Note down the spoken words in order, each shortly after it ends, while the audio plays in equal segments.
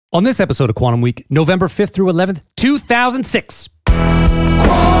On this episode of Quantum Week, November 5th through 11th, 2006. Quantum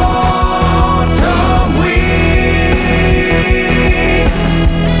Week.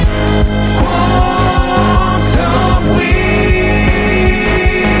 Quantum Week.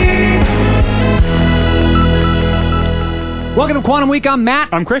 Welcome to Quantum Week. I'm Matt.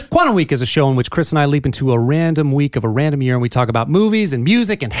 I'm Chris. Quantum Week is a show in which Chris and I leap into a random week of a random year and we talk about movies and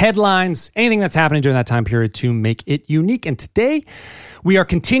music and headlines, anything that's happening during that time period to make it unique. And today, we are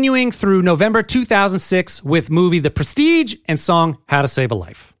continuing through November 2006 with movie The Prestige and song How to Save a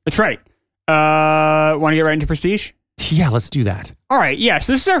Life. That's right. Want to get right into Prestige? Yeah, let's do that. All right. Yeah.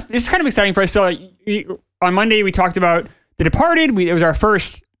 So this is kind of exciting for us. So on Monday we talked about The Departed. It was our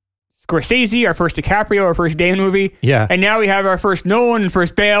first Scorsese, our first DiCaprio, our first Damon movie. Yeah. And now we have our first Nolan and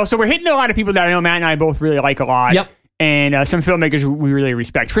first Bale. So we're hitting a lot of people that I know Matt and I both really like a lot. Yep. And some filmmakers we really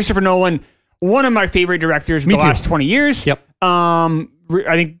respect. Christopher Nolan, one of my favorite directors in the last 20 years. Yep. I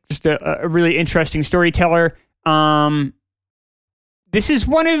think just a really interesting storyteller. This is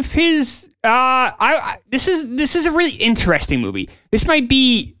one of his. This is a really interesting movie. This might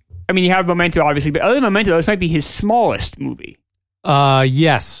be. I mean, you have Memento, obviously, but other than Memento, this might be his smallest movie.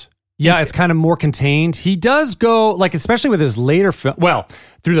 Yes. Yeah, it's kind of more contained. He does go, like, especially with his later film, well,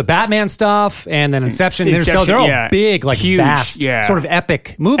 through the Batman stuff and then Inception, Interstellar, they're all big, like huge, vast, sort of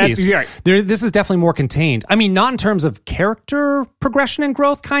epic movies. Right. This is definitely more contained. I mean, not in terms of character progression and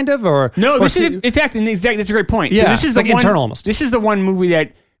growth, kind of, or... No, this is, in fact, that's a great point. Yeah, so this is like internal almost. This is the one movie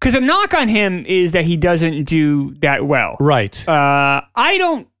that... Because the knock on him is that he doesn't do that well. Right. I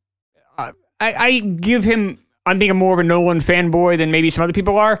don't... I give him... I'm thinking more of a Nolan fanboy than maybe some other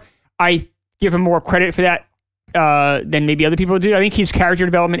people are. I give him more credit for that than maybe other people do. I think his character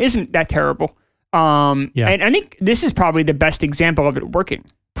development isn't that terrible. And I think this is probably the best example of it working.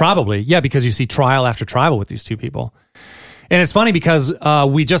 Probably, yeah, because you see trial after trial with these two people. And it's funny because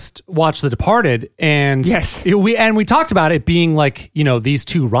we just watched The Departed, and we talked about it being like, you know, these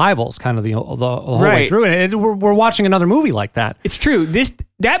two rivals kind of the whole way through. And we're watching another movie like that. It's true.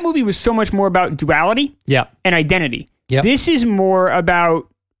 That movie was so much more about duality and identity. Yep. This is more about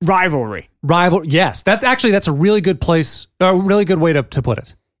rivalry. Yes. That's a really good place, a really good way to put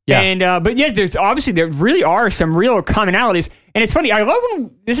it. Yeah. And but yeah, there really are some real commonalities. And it's funny, I love when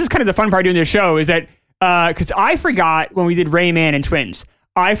this is kind of the fun part of doing this show is that because I forgot when we did Rayman and Twins.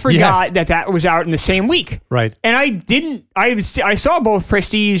 I forgot that was out in the same week. Right. And I saw both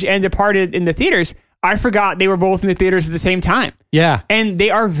Prestige and Departed in the theaters. I forgot they were both in the theaters at the same time. Yeah. And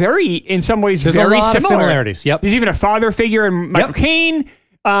they are in some ways, There's very a lot similar. Of similarities. Yep. There's even a father figure in Michael Caine.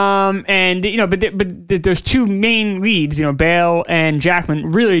 And you know, but those two main leads, you know, Bale and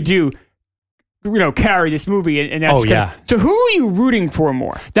Jackman, really do, you know, carry this movie. And that's So who are you rooting for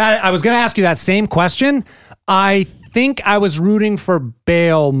more? That I was going to ask you that same question. I think I was rooting for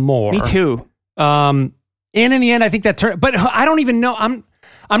Bale more. Me too. And in the end, I think that turned. But I don't even know. I'm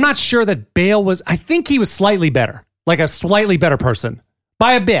not sure that Bale was. I think he was slightly better, like a slightly better person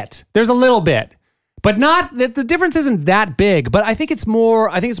by a bit. There's a little bit. But not the difference isn't that big, but I think it's more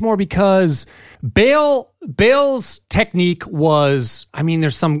because Bale's technique was, I mean,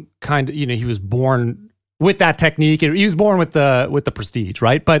 there's some kind of, you know, he was born with that technique. He was born with the Prestige,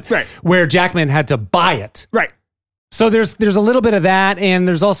 right? But where Jackman had to buy it. Right. So there's a little bit of that, and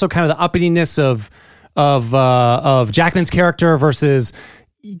there's also kind of the uppityness of Jackman's character versus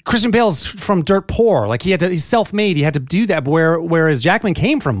Christian Bale's from dirt poor. Like he's self-made. He had to do that, whereas Jackman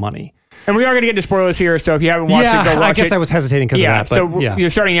came from money. And we are going to get into spoilers here, so if you haven't watched it, go watch it. I guess I was hesitating because of that. But so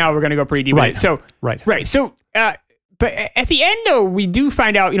starting out, we're going to go pretty deep. Right. So So, but at the end, though, we do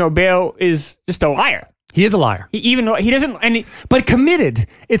find out, you know, Bale is just a liar. He is a liar. Even though he doesn't, but committed.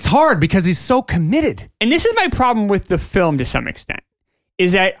 It's hard because he's so committed. And this is my problem with the film to some extent,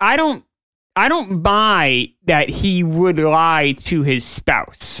 is that I don't buy that he would lie to his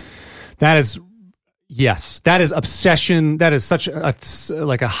spouse. That is. Yes, that is obsession. That is such a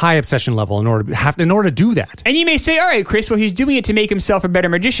high obsession level in order to do that. And you may say, all right, Chris, well, he's doing it to make himself a better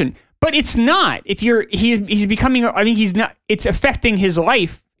magician, but it's not. If he's becoming, I think he's not. It's affecting his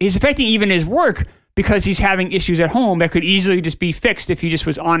life. It's affecting even his work because he's having issues at home that could easily just be fixed if he just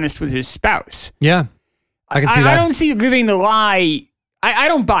was honest with his spouse. Yeah, I can see that. I don't see living the lie. I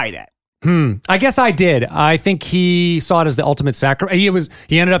don't buy that. I guess I did. I think he saw it as the ultimate sacrifice.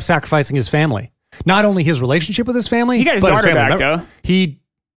 He ended up sacrificing his family. Not only his relationship with his family, he got his daughter back, though.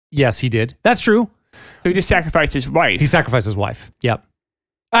 Yes, he did. That's true. So he just sacrificed his wife. He sacrificed his wife. Yep.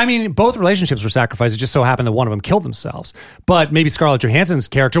 I mean, both relationships were sacrificed. It just so happened that one of them killed themselves. But maybe Scarlett Johansson's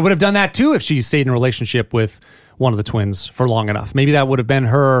character would have done that too if she stayed in a relationship with one of the twins for long enough. Maybe that would have been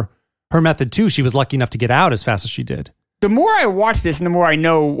her method too. She was lucky enough to get out as fast as she did. the more I watch this and the more I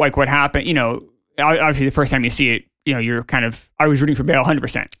know like what happened, obviously the first time you see it, you're kind of, I was rooting for Bale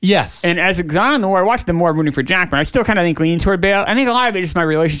 100%. Yes. And as it goes on, the more I watch, the more I'm rooting for Jackman. I still kind of think lean toward Bale. I think a lot of it is my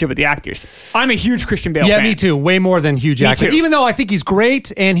relationship with the actors. I'm a huge Christian Bale fan. Yeah, me too. Way more than Hugh Jackman. too. Even though I think he's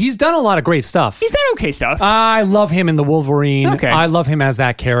great and he's done a lot of great stuff. He's done okay stuff. I love him in the Wolverine. Okay. I love him as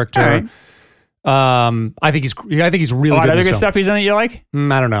that character. All right. I think he's really a good. lot of in other this good film. stuff he's done that you like?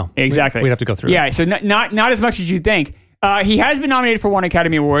 I don't know. Exactly. We'd have to go through it. Yeah, so not as much as you think. He has been nominated for one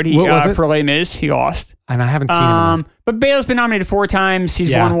Academy Award. What was it? For Les Mis. He lost. And I haven't seen him. But Bale's been nominated 4 times. He's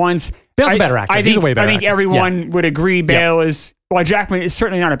Yeah. won once. Bale's a better actor. He's a way better I think actor. everyone would agree Bale is... Well, Jackman is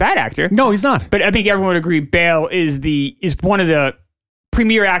certainly not a bad actor. No, he's not. But I think everyone would agree Bale is one of the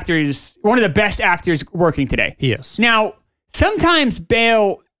premier actors, one of the best actors working today. He is. Now, sometimes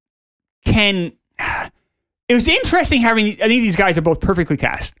Bale can... It was interesting having... I think these guys are both perfectly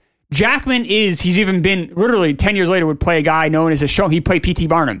cast. Jackman he's even been, literally 10 years later, would play a guy known as a show. He played P.T.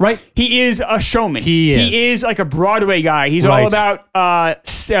 Barnum. Right. He is a showman. He is. He is like a Broadway guy. He's Right. all about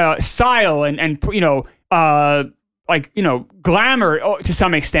style and glamour to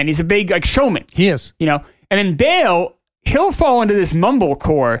some extent. He's a big showman. He is. And then Bale, he'll fall into this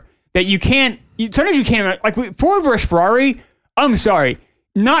mumblecore that you can't. Sometimes you can't. Like Ford versus Ferrari. I'm sorry,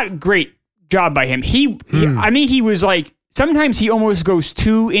 not great job by him. He was like. Sometimes he almost goes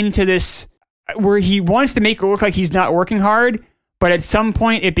too into this where he wants to make it look like he's not working hard, but at some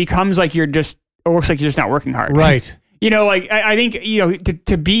point it becomes like it looks like you're just not working hard. Right. I think,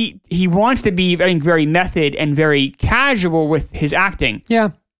 he wants to be, I think, very method and very casual with his acting. Yeah.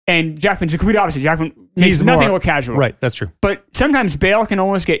 And Jackman's the complete opposite. Jackman makes nothing look casual. Right. That's true. But sometimes Bale can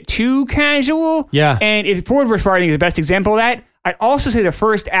almost get too casual. Yeah. And if Ford vs. Ferrari is the best example of that, I'd also say the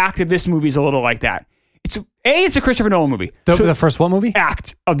first act of this movie is a little like that. It's a Christopher Nolan movie. The first what movie?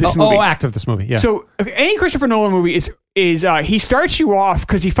 Act of this movie. Act of this movie. Yeah. So any Christopher Nolan movie is he starts you off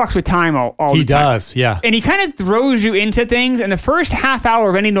because he fucks with time all the time. He does. Yeah. And he kind of throws you into things. And the first half hour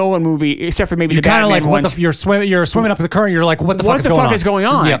of any Nolan movie, except for maybe You're the Batman kind of like, ones, you're swimming up the current. You're like, what the fuck is going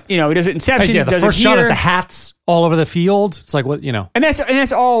on? Yep. He does it Inception. The does first it shot is here. the hats all over the field. It's like, what, And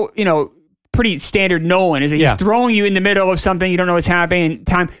that's all, pretty standard Nolan, is that he's throwing you in the middle of something, you don't know what's happening in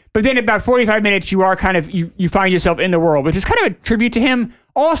time, but then about 45 minutes you are kind of you find yourself in the world, which is kind of a tribute to him.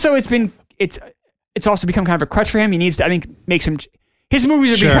 Also, it's also become kind of a crutch for him. He needs to, I think, make some... His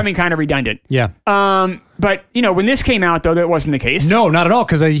movies are becoming kind of redundant. Yeah. But, when this came out, though, that wasn't the case. No, not at all,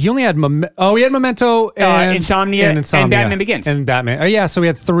 because he only had... he had Memento and... Insomnia and Batman Begins. And Batman. Oh, yeah, so we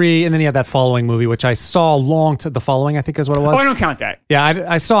had 3, and then he had that following movie, which I saw the following, I think is what it was. Oh, I don't count that. Yeah,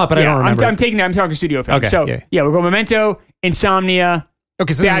 I saw it, but I don't remember. I'm taking that. I'm talking studio film. Okay, So, yeah. we'll go Memento, Insomnia,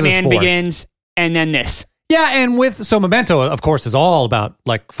 Okay, so this is his Batman 4th. Begins, and then this. Yeah, and Memento, of course, is all about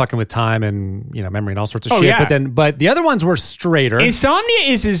like fucking with time and memory and all sorts of shit. yeah. But the other ones were straighter. Insomnia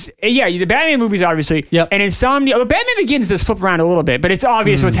is the Batman movies obviously. Yep. And Insomnia, Batman Begins does flip around a little bit, but it's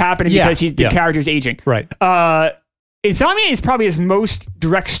obvious what's happening because the character's aging. Right. Insomnia is probably his most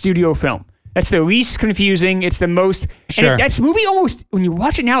direct studio film. That's the least confusing. It's the most. Sure. That's movie almost, when you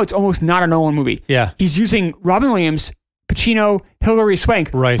watch it now, it's almost not a Nolan movie. Yeah. He's using Robin Williams, Pacino, Hilary Swank,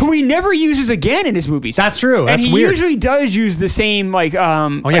 Right. who he never uses again in his movies. That's true. That's and he weird. usually does use the same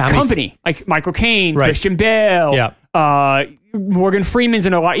company, like Michael Caine, Right. Christian Bale, Morgan Freeman's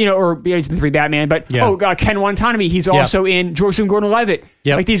in a lot, or he's in 3 Batman, but Ken Watanabe, he's also in Joseph Gordon-Levitt.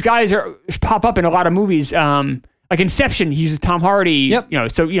 Yep. Like these guys pop up in a lot of movies. Like Inception, he uses Tom Hardy. Yep.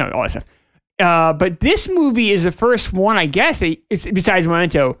 all that stuff. But this movie is the first one, I guess, besides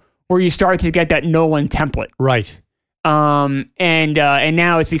Memento, where you start to get that Nolan template. Right. And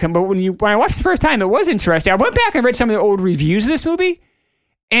now it's become. But when I watched the first time, it was interesting. I went back and read some of the old reviews of this movie,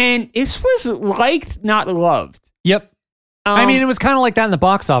 and this was liked, not loved. Yep. I mean, it was kind of like that in the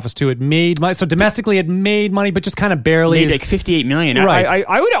box office too. It made money, so domestically it made money, but just kind of barely. Made like $58 million. Right.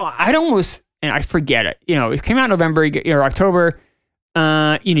 I'd almost, and I forget it. It came out in November or October.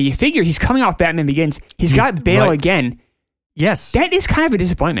 You figure he's coming off Batman Begins. He's got Bale again. Yes. That is kind of a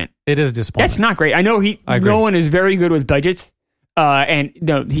disappointment. It is disappointing. That's not great. I know Nolan is very good with budgets. And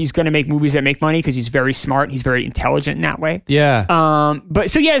he's going to make movies that make money because he's very smart. He's very intelligent in that way. Yeah.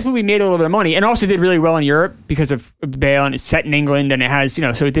 But this movie made a little bit of money and also did really well in Europe because of Bale, and it's set in England, and it has,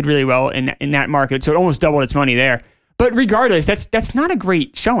 so it did really well in that market. So it almost doubled its money there. But regardless, that's not a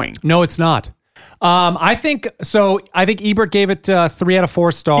great showing. No, it's not. I think Ebert gave it 3 out of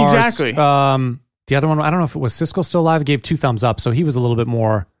 4 stars. Exactly. The other one, I don't know if it was Siskel still alive. He gave 2 thumbs up, so he was a little bit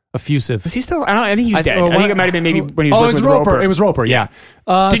more effusive. Was he still? I think he was dead. I think it might have been maybe when he was. Oh, it was Roper. It was Roper. Yeah.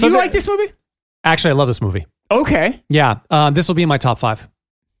 Did you like this movie? Actually, I love this movie. Okay. Yeah. This will be in my top 5.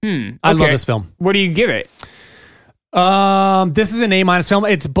 I love this film. What do you give it? This is an A- film.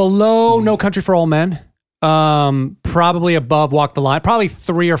 It's below No Country for Old Men. Probably above Walk the Line. Probably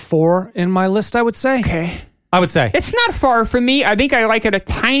 3 or 4 in my list, I would say. Okay. I would say. It's not far from me. I think I like it a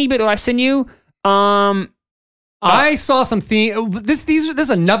tiny bit less than you. I saw some this is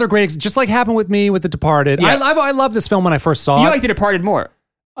another great, just like happened with me with The Departed. Yeah. I love this film when I first saw You it. like The Departed more.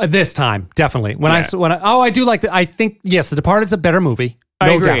 This time, definitely. Yeah. I do like I think, yes, The Departed's a better movie. I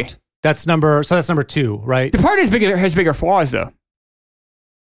No agree. doubt. That's number 2, right? Departed has bigger flaws though.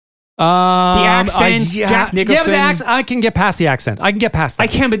 The accent, Jack Nicholson. Yeah, but the accent, I can get past the accent. I can get past that. I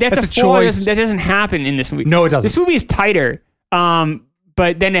can, but that's a flaw. That doesn't happen in this movie. No, it doesn't. This movie is tighter.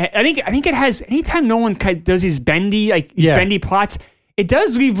 But then I think it has. Anytime Nolan does his bendy plots, it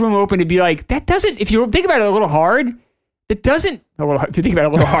does leave room open to be like, that doesn't. If you think about it a little hard, it doesn't. If you think about it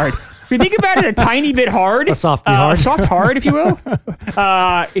a little hard, if you think about it a tiny bit hard, a soft hard, if you will.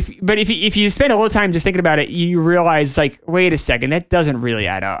 If you spend a little time just thinking about it, you realize like, wait a second, that doesn't really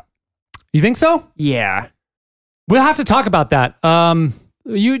add up. You think so? Yeah. We'll have to talk about that. I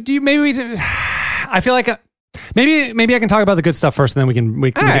feel like maybe I can talk about the good stuff first, and then we can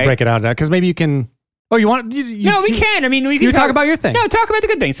break it out because maybe you can. Oh, you want? No, we can. I mean, we can talk about your thing. No, talk about the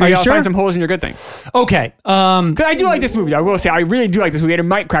good things. Are you sure? Find some holes in your good things. Okay. Because I do like this movie. I will say, I really do like this movie. And it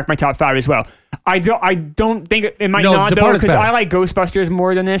might crack my top 5 as well. I don't think it might not though, because I like Ghostbusters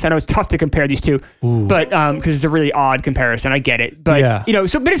more than this. I know it's tough to compare these two, but because it's a really odd comparison. I get it, but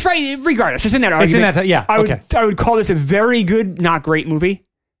but it's right. Regardless, it's in that argument. It's in that. I would call this a very good, not great movie.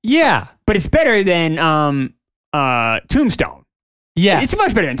 Yeah, but it's better than Tombstone. Yes. It's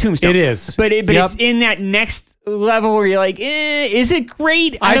much better than Tombstone. It is. But it's in that next level where you're like, is it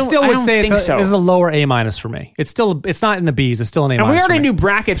great? I still would say this is a lower A- for me. It's not in the B's. It's still an A-. And we already do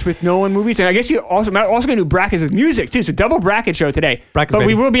brackets with Nolan movies, and I guess you also going to do brackets with music too. So double bracket show today. Brackets, but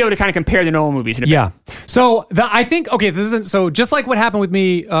baby. we will be able to kind of compare the Nolan movies in a bit. Yeah. So I think this isn't so. Just like what happened with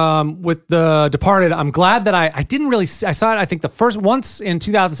me with The Departed, I'm glad that I didn't really. I saw it. I think the first once in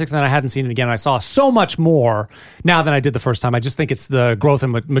 2006, and then I hadn't seen it again. And I saw so much more now than I did the first time. I just think it's the growth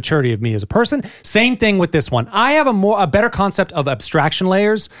and maturity of me as a person. Same thing with this one. I have a better concept of abstraction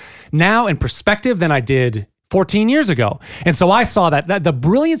layers now in perspective than I did 14 years ago. And so I saw that the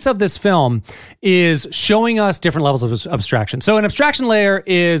brilliance of this film is showing us different levels of abstraction. So an abstraction layer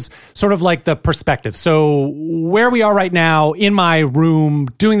is sort of like the perspective. So where we are right now in my room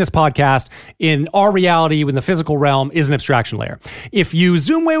doing this podcast in our reality in the physical realm is an abstraction layer. If you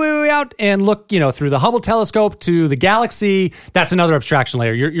zoom way out and look, through the Hubble telescope to the galaxy, that's another abstraction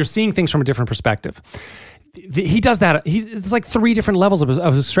layer. You're seeing things from a different perspective. He does that. There's like 3 different levels of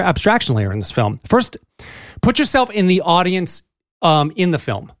abstraction layer in this film. First, put yourself in the audience in the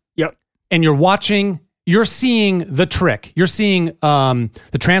film. Yep. And you're seeing the trick. You're seeing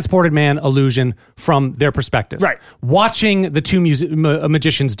the transported man illusion from their perspective. Right. Watching the 2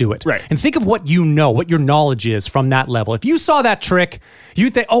 magicians do it. Right. And think of what what your knowledge is from that level. If you saw that trick,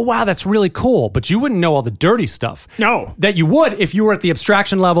 you'd think, oh, wow, that's really cool. But you wouldn't know all the dirty stuff. No. That you would if you were at the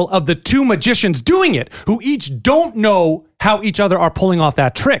abstraction level of the 2 magicians doing it, who each don't know how each other are pulling off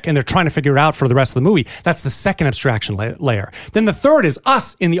that trick, and they're trying to figure it out for the rest of the movie. That's the second abstraction layer. Then the third is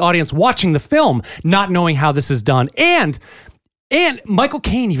us in the audience watching the film, not knowing how this is done. And Michael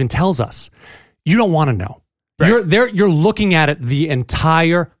Caine even tells us, you don't want to know. Right. You're looking at it the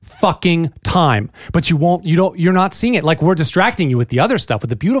entire fucking time, but you're not seeing it. Like we're distracting you with the other stuff, with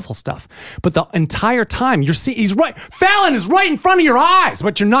the beautiful stuff. But the entire time he's right. Fallon is right in front of your eyes,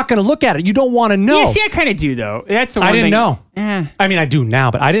 but you're not going to look at it. You don't want to know. Yeah, see, I kind of do though. That's the one I didn't thing. know. I mean, I do now,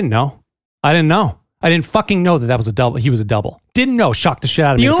 but I didn't know. I didn't fucking know that was a double. He was a double. Didn't know. Shocked the shit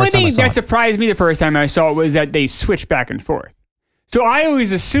out of me the first time I saw it. The only thing that surprised me the first time I saw it was that they switched back and forth. So I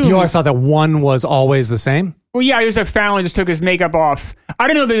always assumed... You always thought that one was always the same? Well, yeah, I just thought Fallon just took his makeup off. I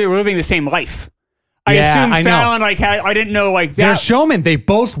didn't know that they were living the same life. I assumed Fallon I didn't know that. They're showmen. They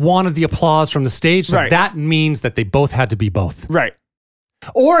both wanted the applause from the stage, so that means that they both had to be both. Right.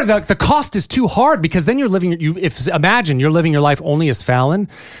 Or the cost is too hard because then imagine you're living your life only as Fallon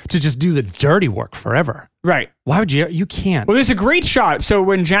to just do the dirty work forever. Right. Why would you can't. Well, there's a great shot. So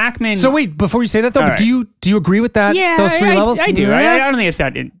when Jackman... So wait, before you say that though, right. do you agree with that? Yeah, those 3 levels? I do. Yeah. I don't think it's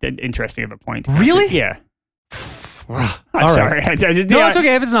that interesting of a point. Really? Yeah. I'm sorry. Right. No, it's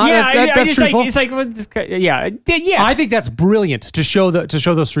okay if it's not. Yeah, that's truthful. It's like, yeah. I think that's brilliant to show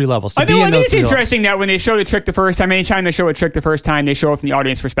those 3 levels. I think it's interesting that when they show the trick the first time, anytime they show a trick the first time, they show it from the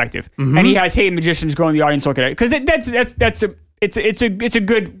audience perspective, and he has magicians go in the audience look at it because it's a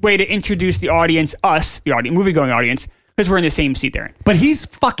good way to introduce the audience, movie going audience. Because we're in the same seat there. But he's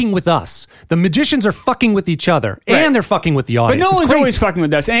fucking with us. The magicians are fucking with each other, and they're fucking with the audience. But no one's always fucking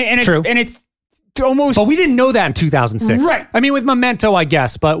with us, and it's true. And it's almost. But we didn't know that in 2006. Right. I mean, with Memento, I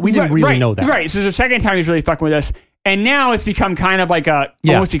guess, but we didn't really know that. Right. So the second time he's really fucking with us. And now it's become kind of like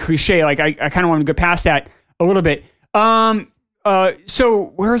almost a cliche. Like I kind of want to go past that a little bit.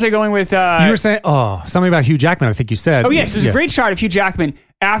 So where was I going with? You were saying, something about Hugh Jackman. I think you said. Oh yes, there's a great shot of Hugh Jackman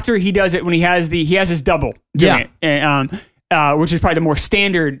after he does it when he has his double doing it, and, which is probably the more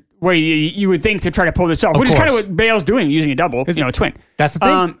standard way you would think to try to pull this off, which is kind of what Bale's doing, using a double, a twin. That's the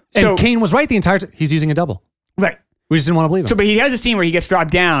thing. And Kane was right the entire time. He's using a double. Right. We just didn't want to believe him. So, but he has a scene where he gets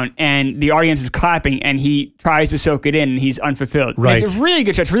dropped down and the audience is clapping and he tries to soak it in and he's unfulfilled. Right. And it's a really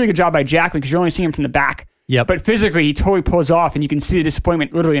good shot. It's a really good job by Jackman because you're only seeing him from the back. Yep. But physically, he totally pulls off and you can see the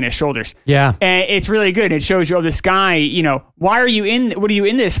disappointment literally in his shoulders. Yeah. And it's really good. It shows you, this guy, why are you what are you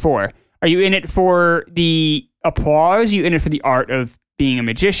in this for? Are you in it for the applause? Are you in it for the art of being a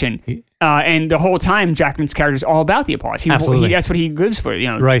magician? And the whole time, Jackman's character is all about the applause. Absolutely. That's what he lives for.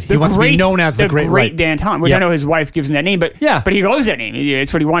 Right. He wants to be known as the great Dan Tom, which I know his wife gives him that name, but he loves that name.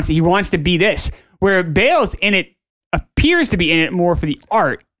 It's what he wants. He wants to be this. Where Bale's in it, appears to be in it more for the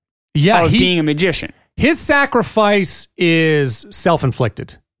art of being a magician. His sacrifice is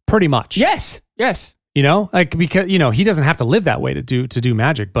self-inflicted, pretty much. Yes. Because he doesn't have to live that way to do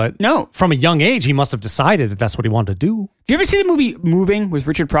magic, but no, from a young age he must have decided that that's what he wanted to do. Did you ever see the movie Moving with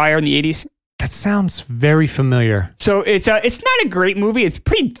Richard Pryor in the 80s? That sounds very familiar. So it's not a great movie. It's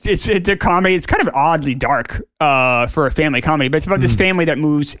a comedy. It's kind of oddly dark for a family comedy, but it's about this family that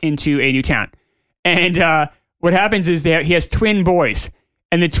moves into a new town, and what happens is that he has twin boys.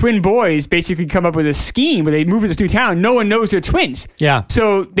 And the twin boys basically come up with a scheme where they move to this new town. No one knows they're twins. Yeah.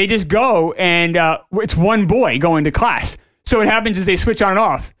 So they just go and it's one boy going to class. So what happens is they switch on and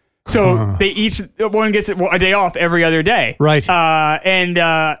off. So one gets a day off every other day. Right. And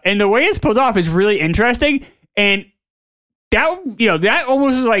the way it's pulled off is really interesting. And that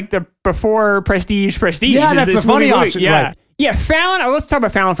almost is like the before Prestige. Yeah, that's a funny option. Yeah. Right. Yeah. Fallon. Let's talk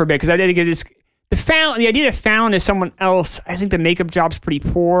about Fallon for a bit because I did get this. The idea that Fallon is someone else, I think the makeup job's pretty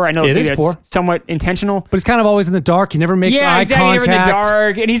poor. I know it is poor, somewhat intentional, but he's kind of always in the dark. He never makes eye contact. Never in the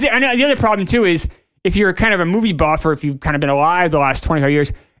dark. And I know the other problem too is if you're kind of a movie buff or if you've kind of been alive the last 25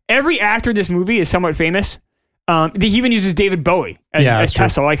 years, every actor in this movie is somewhat famous. He even uses David Bowie as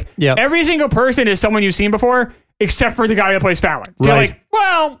Tesla. Like every single person is someone you've seen before, except for the guy that plays Fallon. So you're like,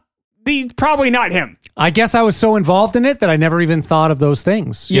 well, probably not him. I guess I was so involved in it that I never even thought of those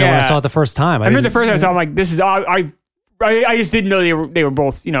things. When I saw it the first time. I remember the first time I saw it, I'm like, this is all. I just didn't know they were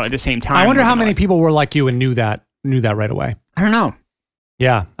both at the same time. I wonder how many people were like you and knew that right away. I don't know.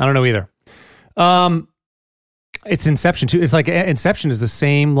 Yeah, I don't know either. It's Inception too. It's like Inception is the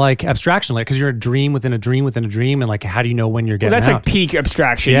same like abstraction, like because you're a dream within a dream within a dream, and like how do you know when you're getting that's out? Like peak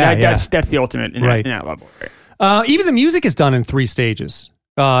abstraction. That's the ultimate in that level. Right. Even the music is done in 3 stages.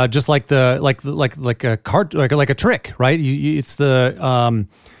 Just like a card, like a trick, right? It's the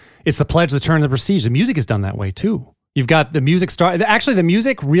pledge, the turn, the prestige. The music is done that way too. You've got the music start. Actually, the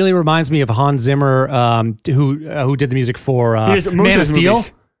music really reminds me of Hans Zimmer, who did the music for Man of Steel.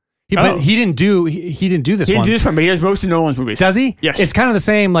 Movies. He didn't do this one. He didn't do this one, but he has most of Nolan's movies. Does he? Yes. It's kind of the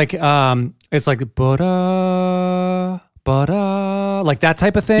same. Like it's like like that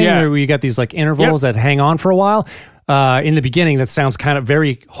type of thing, where you got these like intervals that hang on for a while. In the beginning, that sounds kind of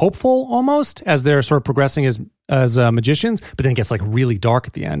very hopeful almost as they're sort of progressing as magicians, but then it gets like really dark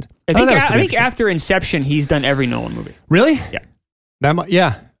at the end. I think after Inception, he's done every Nolan movie. Really?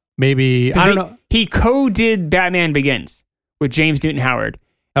 Yeah. Maybe. I don't know. He co-did Batman Begins with James Newton Howard.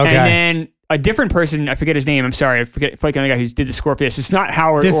 Okay. And then a different person, I forget his name. I'm sorry. I forget the guy who did the score for this. It's not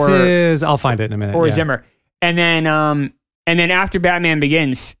Howard I'll find it in a minute. Or Zimmer. And then after Batman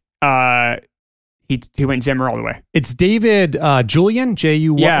Begins, he went Zimmer all the way. It's David Julyan,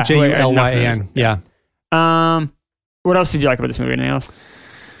 Julyan. Yeah. What else did you like about this movie? Anything else?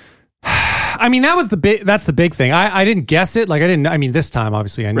 I mean, that's the big thing. I didn't guess it. Like this time,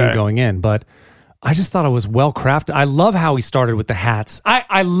 obviously I knew going in, but I just thought it was well crafted. I love how he started with the hats.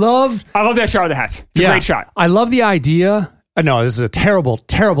 I love that shot of the hats. It's a great shot. I love the idea. No, this is a terrible,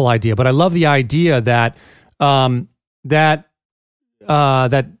 terrible idea, but I love the idea that that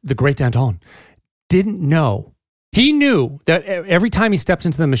the great Danton didn't know. He knew that every time he stepped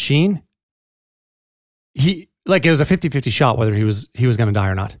into the machine, it was a 50-50 shot whether he was going to die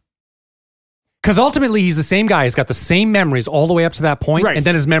or not. Because ultimately, he's the same guy. He's got the same memories all the way up to that point, and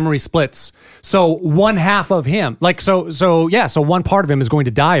then his memory splits. So one half of him, so one part of him is going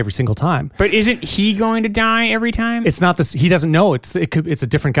to die every single time. But isn't he going to die every time? It's not this. He doesn't know. It's a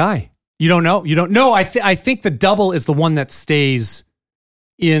different guy. You don't know. You don't know. I think the double is the one that stays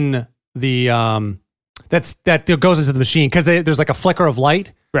in the that goes into the machine because there's like a flicker of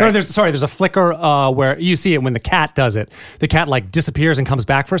light. Right. Or there's a flicker where you see it when the cat does it. The cat like disappears and comes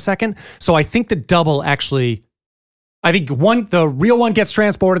back for a second. So I think the double actually, the real one gets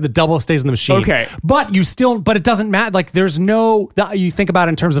transported, the double stays in the machine. Okay. But it doesn't matter. Like there's you think about it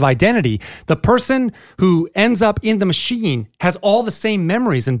in terms of identity. The person who ends up in the machine has all the same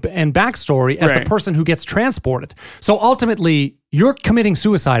memories and backstory as the Right. person who gets transported. So ultimately, you're committing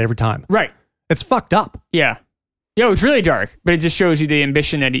suicide every time. Right. It's fucked up. Yeah. Yeah, it was really dark, but it just shows you the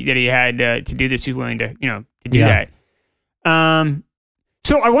ambition that he had to do this. He's willing to, to do Yeah. that.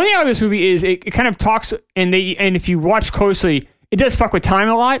 So one thing about this movie is it kind of talks, and if you watch closely, it does fuck with time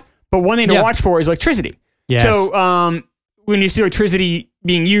a lot. But one thing to Yeah. watch for is electricity. Yes. So when you see electricity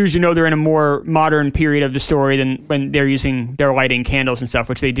being used, they're in a more modern period of the story than when they're lighting candles and stuff,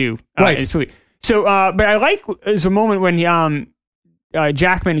 which they do. Right. In this movie. So, but I like there's a moment when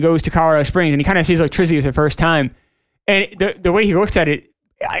Jackman goes to Colorado Springs and he kind of sees electricity for the first time. And the way he looks at it,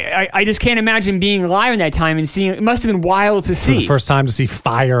 I just can't imagine being alive in that time and seeing it. Must have been wild to see. For the first time to see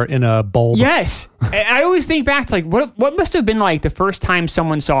fire in a bulb. Yes. I always think back to what must have been like the first time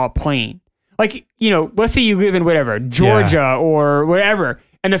someone saw a plane. Like, let's say you live in whatever, Georgia or whatever,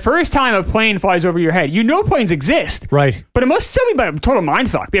 and the first time a plane flies over your head, planes exist. Right. But it must still be a total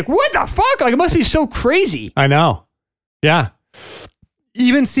mindfuck. Be like, what the fuck? Like, it must be so crazy. I know. Yeah.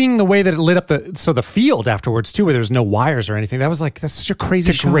 Even seeing the way that it lit up the field afterwards too, where there's no wires or anything. That's such a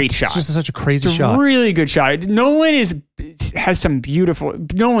crazy It's a great shot. It's just such a crazy It's shot. a really good shot. Nolan's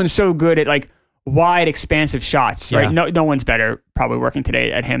so good at wide, expansive shots, right? Yeah. No one's better probably working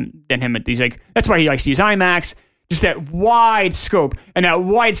today than him at these. That's why he likes to use IMAX. Just that wide scope and that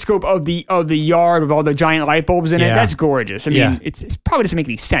wide scope of the yard with all the giant light bulbs in it. Yeah. That's gorgeous. I mean, Yeah. it's probably doesn't make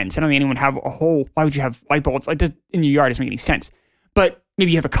any sense. I don't think anyone have why would you have light bulbs like this in your yard? It doesn't make any sense. But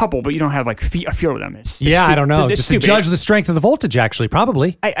maybe you have a couple, but you don't have a few of them. I don't know. It's Just stupid. to judge the strength of the voltage, actually,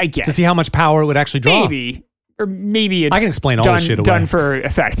 probably. I guess. To see how much power it would actually draw. Maybe. Or maybe it's I can explain all done, this shit away. done for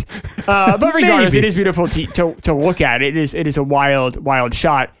effect. But regardless, Maybe. it is beautiful to look at. It is a wild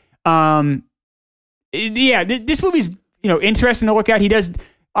shot. This movie's interesting to look at.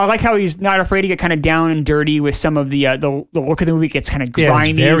 I like how he's not afraid to get kind of down and dirty with some of the look of the movie. It gets kind of Yeah, it's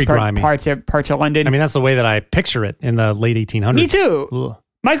grimy, very as grimy. parts of London. I mean, that's the way that I picture it in the late 1800s. Me too. Ugh.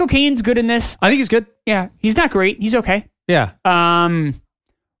 Michael Caine's good in this. I think he's good. Yeah, he's not great. He's okay. Yeah.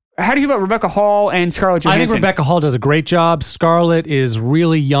 How do you feel about Rebecca Hall and Scarlett Johansson? I think Rebecca Hall does a great job. Scarlett is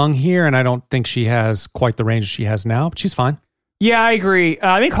really young here, and I don't think she has quite the range she has now, but she's fine. Yeah, I agree.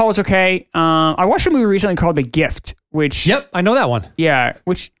 I think Hall's okay. I watched a movie recently called The Gift, which... Yep, I know that one. Yeah,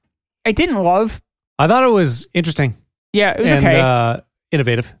 which I didn't love. I thought it was interesting. Yeah, it was and, okay.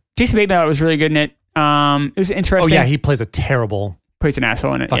 Innovative. Jason Bateman was really good in it. It was Oh, interesting. yeah, he plays a terrible plays an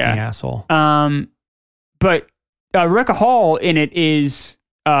asshole in it. fucking Yeah. asshole. But Rebecca Hall in it is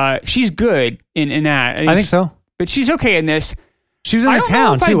she's good in that. I think so. But she's okay in this. She was in I the don't know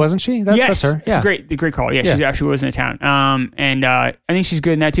town, if too, I- wasn't she? That's her. It's Yeah. a great call. Yeah, Yeah. she actually was in the town. And I think she's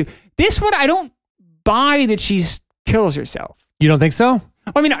good in that too. This one, I don't buy that she kills herself. You don't think so?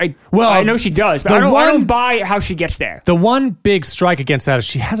 I mean, I know she does, but the I don't one- buy how she gets there. The one big strike against that is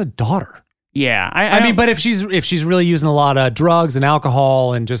she has a daughter. Yeah, I mean, don't- but if she's really using a lot of drugs and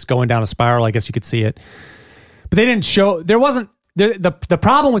alcohol and just going down a spiral, I guess you could see it. But they didn't show. There wasn't the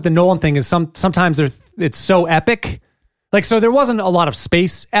problem with the Nolan thing is sometimes it's so epic. Like, so there wasn't a lot of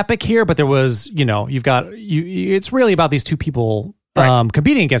space epic here, but there was, it's really about these two people Right.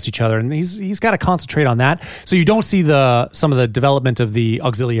 competing against each other, and he's got to concentrate on that. So you don't see some of the development of the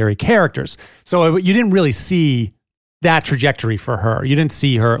auxiliary characters. So you didn't really see that trajectory for her. You didn't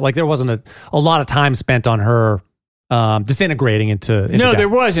see her, like there wasn't a lot of time spent on her disintegrating into no, death. there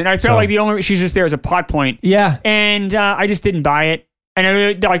wasn't. I felt So- like she's just there as a plot point. Yeah. And I just didn't buy it.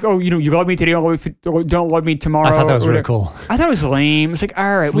 And they're like, oh, you love me today, don't love me tomorrow. I thought that was or really whatever. cool. I thought it was lame. It's like,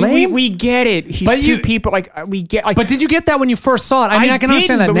 all right, Lame? we get it. He's But two you- people. Like we get. Like, But did you get that when you first saw it? I mean, I can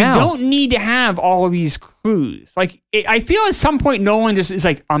understand that but now. we don't need to have all of these clues. Like, I feel at some point Nolan just is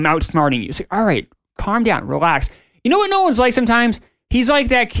like, I'm outsmarting you. It's like, all right, calm down, relax. You know what Nolan's like sometimes? He's like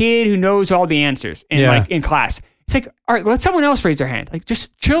that kid who knows all the answers in class. It's like, all right, let someone else raise their hand. Like,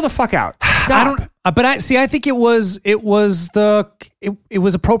 just chill the fuck out. Stop. I don't. But I think it was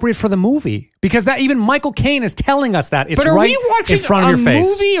appropriate for the movie because that even Michael Caine is telling us that it's But are right we watching in front of a your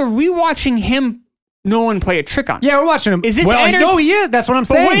face. movie or are we watching him, Nolan, play a trick on us? Yeah, we're watching him. Is this well, no, he is. That's what I'm But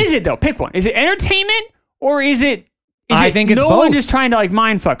saying. what is it, though? Pick one. Is it entertainment or is it I think it's Nolan both. just trying to like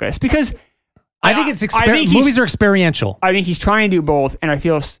mind fuck us? Because I think it's I think he's- movies are experiential. I think he's trying to do both, and I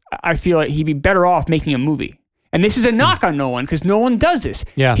feel like he'd be better off making a movie. And this is a knock on Nolan because Nolan does this.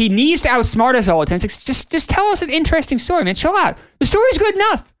 Yeah. He needs to outsmart us all the time. It's like, just tell us an interesting story, man. Chill out. The story's good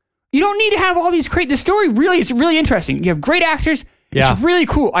enough. You don't need to have all these the story really is really interesting. You have great actors. Yeah. It's really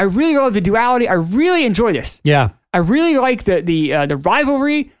cool. I really love the duality. I really enjoy this. Yeah. I really like the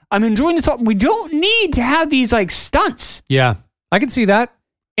rivalry. I'm enjoying this. We don't need to have these like stunts. Yeah. I can see that.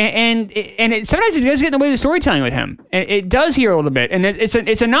 And sometimes it does get in the way of the storytelling with him. And it does here a little bit. And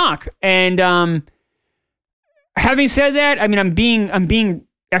it's a knock. And having said that, I mean, I'm being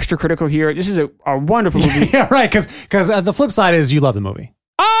extra critical here. This is a wonderful movie. Yeah, right. Because the flip side is you love the movie.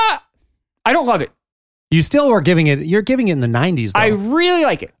 I don't love it. You still are giving it. You're giving it in the 90s. Though. I really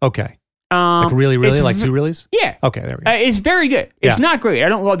like it. Okay. Like really, like two reallys? Yeah. Okay, there we go. It's very good. It's not great. I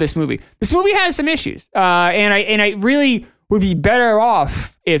don't love this movie. This movie has some issues. And I really would be better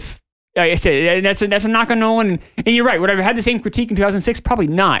off if, like I said, that's a knock on Nolan. And you're right. Would I have had the same critique in 2006? Probably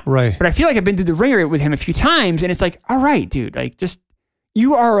not. Right. But I feel like I've been through the ringer with him a few times, and it's like, all right, dude, like just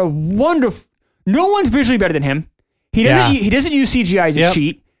you are a wonderful. No one's visually better than him. He doesn't use CGI as a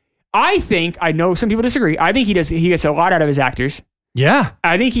cheat. I know some people disagree. I think he gets a lot out of his actors. Yeah.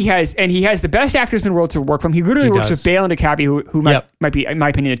 I think he has the best actors in the world to work from. He literally works with Bale and DiCaprio, who might be, in my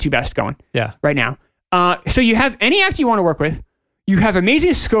opinion, the two best going right now. So you have any actor you want to work with. You have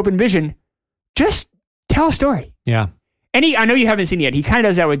amazing scope and vision. Just tell a story. Yeah. I know you haven't seen it yet. He kind of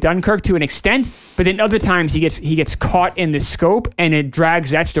does that with Dunkirk to an extent, but then other times he gets caught in the scope and it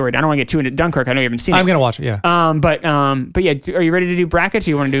drags that story. I don't want to get too into Dunkirk. I know you haven't seen it. I'm gonna watch it. Yeah. But yeah, are you ready to do brackets?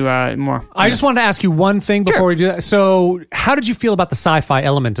 Or you want to do more? I just wanted to ask you one thing before we do that. So, how did you feel about the sci-fi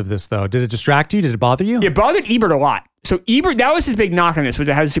element of this, though? Did it distract you? Did it bother you? It bothered Ebert a lot. So Ebert, that was his big knock on this, was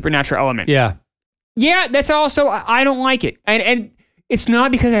it has a supernatural element. Yeah. Yeah, that's also I don't like it, and it's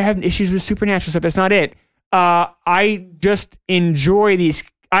not because I have issues with supernatural stuff. That's not it. I just enjoy these.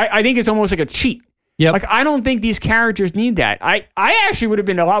 I think it's almost like a cheat. Yep. Like, I don't think these characters need that. I actually would have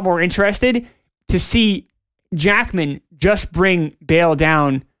been a lot more interested to see Jackman just bring Bale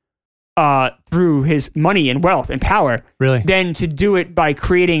down through his money and wealth and power, Really? than to do it by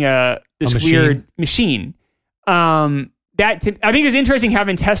creating this machine. weird machine. I think it's interesting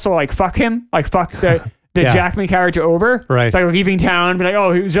having Tesla like fuck him, like fuck the Yeah. Jackman character over, Right. like leaving town, be like,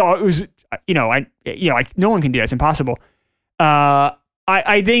 oh, it was like no one can do that. It's impossible.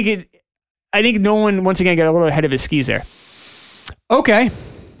 I think Nolan once again got a little ahead of his skis there. Okay.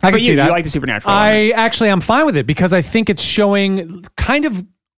 I can see that. You like the supernatural element. I'm fine with it because I think it's showing kind of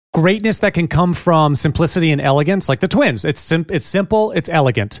greatness that can come from simplicity and elegance, like the twins. It's simple, it's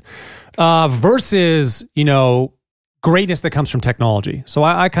elegant, versus greatness that comes from technology. So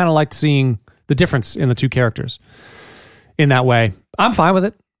I kind of liked seeing the difference in the two characters in that way. I'm fine with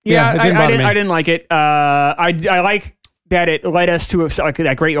it. Yeah, it didn't bother me. I didn't like it. I like that it led us to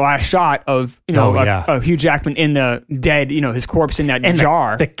that great last shot of of Hugh Jackman in the dead, his corpse in that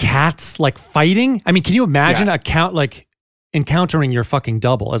jar. The cats like fighting. I mean, can you imagine encountering your fucking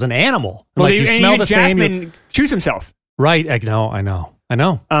double as an animal? Well, like you smell the same. Jackman shoots himself. Right. I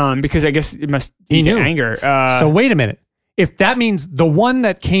know. Because I guess it must be knew. anger. So wait a minute. If that means the one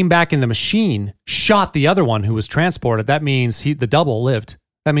that came back in the machine shot the other one who was transported, that means the double lived.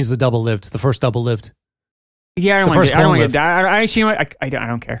 That means the double lived. The first double lived. Yeah, I don't want to die. I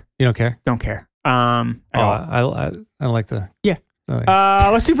don't care. You don't care? Don't care. I don't like the... Yeah.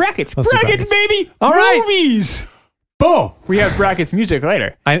 Let's do brackets. Brackets, baby. All right. Movies. Boom. We have brackets music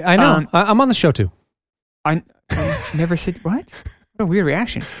later. I know. I'm on the show too. I never said what? What a weird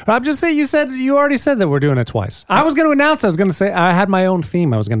reaction. I'm just saying you already said that we're doing it twice. I was going to announce, I was going to say I had my own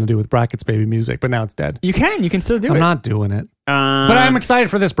theme I was going to do with brackets baby music, but now it's dead. You can still do it. I'm not doing it. But I'm excited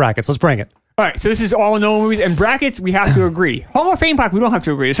for this brackets. Let's bring it. All right, so this is all Nolan movies and brackets. We have to agree. Hall of Fame Pack, we don't have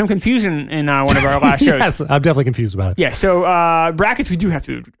to agree. There's some confusion in one of our last shows. Yes, I'm definitely confused about it. Yeah, so brackets, we do have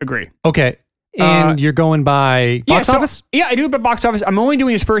to agree. Okay, and you're going by box office? Yeah, I do it by box office. I'm only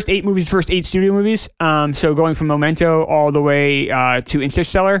doing his first 8 movies, first 8 studio movies. So going from Memento all the way to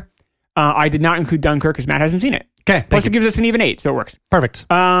Interstellar. I did not include Dunkirk because Matt hasn't seen it. Okay, plus it gives us an even 8, so it works. Perfect.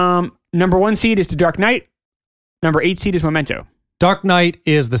 Number 1 seed is The Dark Knight. Number 8 seed is Memento. Dark Knight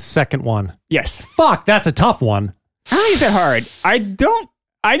is the second one. Yes. Fuck, that's a tough one. I don't think it's that hard.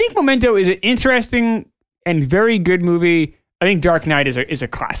 I think Memento is an interesting and very good movie. I think Dark Knight is a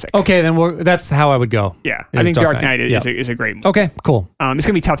classic. Okay, then that's how I would go. Yeah, I think Dark Knight is a great movie. Okay, cool. It's going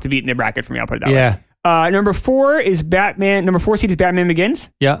to be tough to beat in the bracket for me, I'll put it that way. Number 4 is Batman. Number 4 seed is Batman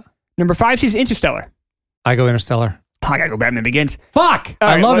Begins. Yeah. Number 5 seed is Interstellar. I go Interstellar. I gotta go Batman Begins. Fuck!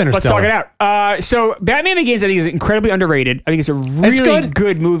 I love Interstellar. Let's talk it out. So Batman Begins, I think, is incredibly underrated. I think it's a really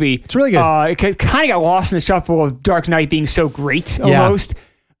good movie. It's really good. It kind of got lost in the shuffle of Dark Knight being so great, almost.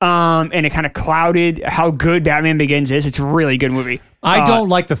 and it kind of clouded how good Batman Begins is. It's a really good movie. I don't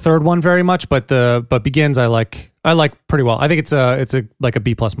like the third one very much, but Begins I like pretty well. I think it's a like a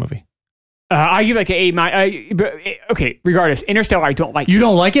B+ movie. I give like an A-. Okay, regardless, Interstellar I don't like. You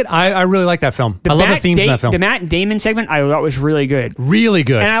don't like it? I really like that film. I love the themes in that film. The Matt Damon segment I thought was really good. Really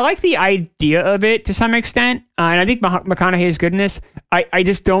good. And I like the idea of it to some extent. And I think McConaughey is good in this. I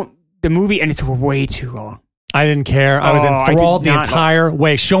just don't, the movie, and it's way too long. I didn't care. I was enthralled the not entire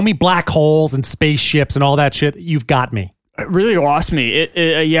way. Show me black holes and spaceships and all that shit. You've got me. It really lost me.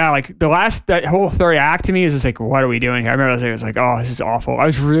 Like that whole third act to me is just like, what are we doing here? I remember I was like, oh, this is awful. I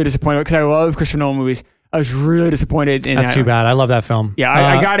was really disappointed because I love Christopher Nolan movies. I was really disappointed in that. That's too bad. I love that film. Yeah,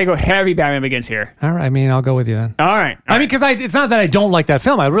 I got to go heavy Batman Begins here. All right. I mean, I'll go with you then. All right. I mean, because it's not that I don't like that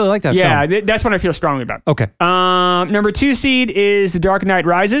film. I really like that film. Yeah, that's what I feel strongly about. Okay. Number 2 seed is The Dark Knight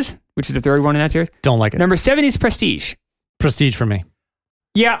Rises, which is the third one in that series. Don't like it. Number 7 is Prestige. Prestige for me.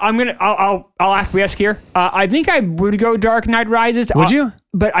 Yeah, I'll acquiesce here. I think I would go Dark Knight Rises. Would you?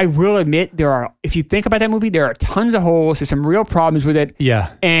 But I will admit if you think about that movie, there are tons of holes. There's some real problems with it.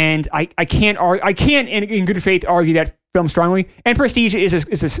 Yeah. And I can't in good faith argue that film strongly. And Prestige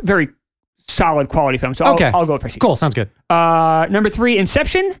is a very solid quality film. So I'll go with Prestige. Cool. Sounds good. Number 3,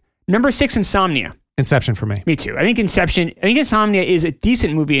 Inception. Number 6, Insomnia. Inception for me. Me too. I think Insomnia is a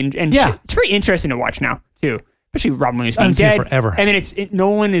decent movie and it's very interesting to watch now too. Especially Robin Williams being dead. Forever. And then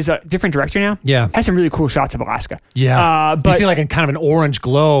Nolan is a different director now. Yeah. Has some really cool shots of Alaska. Yeah. But you see like a kind of an orange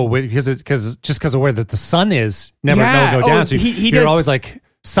glow because of where the sun is. Never go down. So you're always like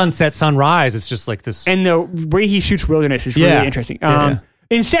sunset, sunrise. It's just like this. And the way he shoots wilderness is really interesting.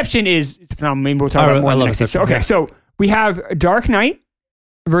 Inception is phenomenal. Maybe we'll talk about more in the next episode. So we have Dark Knight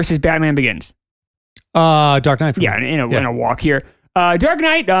versus Batman Begins. Dark Knight. Yeah, in a walk here. Dark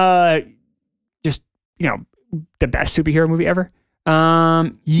Knight, just, the best superhero movie ever.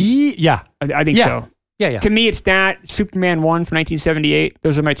 Yeah. I think so. Yeah. To me, it's that Superman 1 from 1978.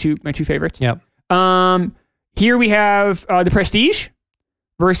 Those are my two favorites. Yep. Here we have The Prestige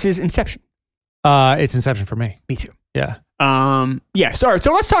versus Inception. It's Inception for me. Me too. Yeah. Sorry.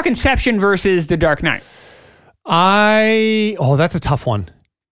 So let's talk Inception versus The Dark Knight. That's a tough one.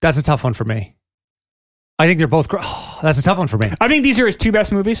 That's a tough one for me. I think they're both great. That's a tough one for me. I think these are his two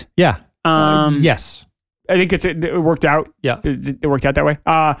best movies. Yeah. Yes. I think it worked out. Yeah. It worked out that way.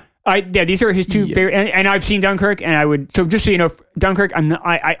 These are his two favorite, and I've seen Dunkirk, and I would, so just so you know, Dunkirk,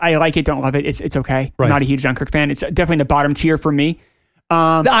 I like it, don't love it. It's okay. Right. I'm not a huge Dunkirk fan. It's definitely in the bottom tier for me.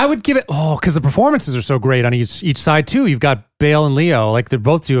 I would give it, because the performances are so great on each side too. You've got Bale and Leo, like they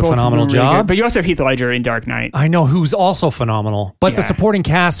both do a phenomenal really job. Good. But you also have Heath Ledger in Dark Knight. I know, who's also phenomenal. But the supporting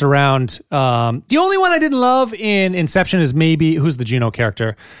cast around, the only one I didn't love in Inception is maybe, who's the Juno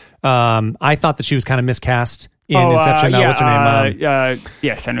character? I thought that she was kind of miscast in Inception. What's her name?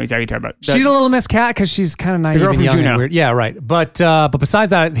 Yes, I know exactly what you're talking about. She's a little miscast because she's kind of naive and young and weird. Yeah, right. But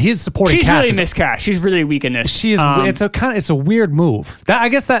besides that, his supporting cast really miscast. She's really weak in this. She's it's a weird move.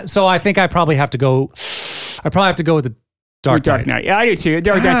 So I think I probably have to go. I probably have to go with the Dark Knight. Yeah, I do too.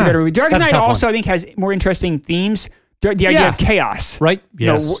 Dark Knight's a better movie. Dark Knight also I think has more interesting themes. The idea of chaos, right?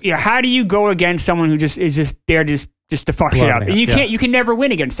 Yes. How do you go against someone who is just there to just to fuck shit up? And you can never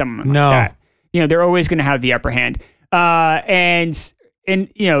win against someone like that. They're always going to have the upper hand. And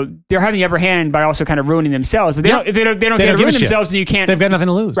they're having the upper hand by also kind of ruining themselves. But they don't get ruin themselves, and you can't. They've got nothing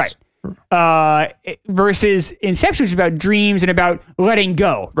to lose, right? Versus Inception, which is about dreams and about letting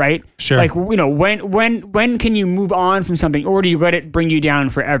go, right? Sure. Like when can you move on from something, or do you let it bring you down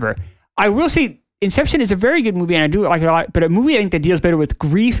forever? I will say Inception is a very good movie, and I do like it a lot. But a movie I think that deals better with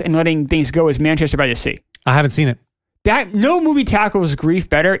grief and letting things go is Manchester by the Sea. I haven't seen it. That no movie tackles grief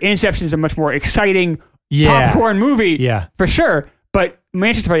better. Inception is a much more exciting popcorn movie, for sure. But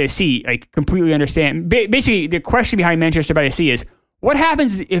Manchester by the Sea, I completely understand. Basically, the question behind Manchester by the Sea is, what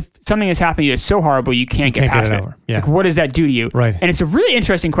happens if something has happened to you that's so horrible you can't get past it? Yeah. Like, what does that do to you? Right. And it's a really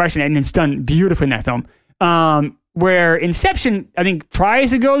interesting question, and it's done beautifully in that film. Where Inception, I think, tries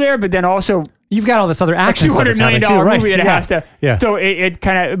to go there, but then also you've got all this other action stuff. $200 million movie that it has to. Yeah. So it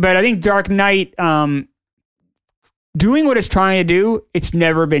kind of. But I think Dark Knight. Doing what it's trying to do, it's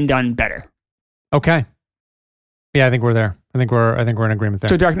never been done better. Okay. Yeah, I think we're there. I think we're in agreement there.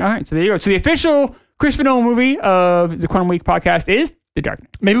 So Dark Knight. All right. So there you go. So the official Christopher Nolan movie of the Quantum Week podcast is The Dark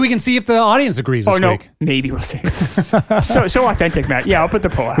Knight. Maybe we can see if the audience agrees this week. Maybe we'll see. so authentic, Matt. Yeah, I'll put the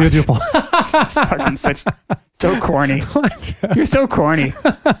poll out. We'll do a poll. Fucking so corny. What? You're so corny.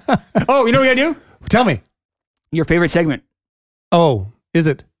 Oh, you know what we gotta do? Tell me. Your favorite segment. Oh, is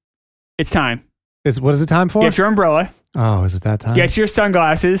it? It's time. What is it time for? Get your umbrella. Oh, is it that time? Get your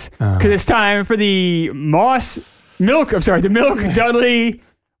sunglasses, because it's time for the Milk Dudley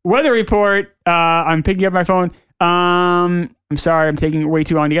weather report. I'm picking up my phone. I'm sorry, I'm taking way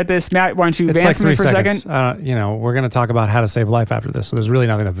too long to get this. Matt, why don't you It's vamp like for me 3 for a seconds. second? We're going to talk about how to save life after this. So there's really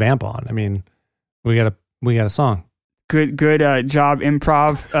nothing to vamp on. I mean, we got a song. Good job,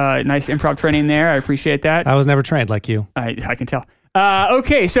 improv. Nice improv training there. I appreciate that. I was never trained like you. I can tell.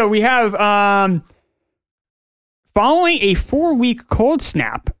 Okay, so we have following a 4-week cold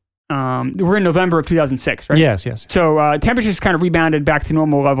snap. We're in November of 2006, right? Yes. So temperatures kind of rebounded back to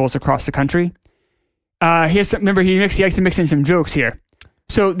normal levels across the country. Remember, he likes to mix in some jokes here.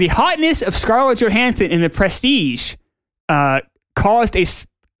 So the hotness of Scarlett Johansson in The Prestige caused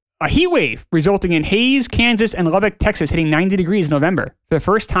a heat wave, resulting in Hays, Kansas, and Lubbock, Texas, hitting 90 degrees in November for the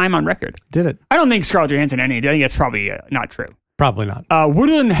first time on record. Did it? I don't think Scarlett Johansson any. I think that's probably not true. Probably not.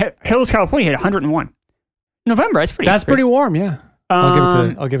 Woodland Hills, California, hit 101. November, that's pretty warm, yeah.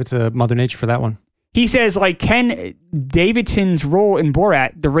 I'll give it to Mother Nature for that one. He says, like Ken Davidson's role in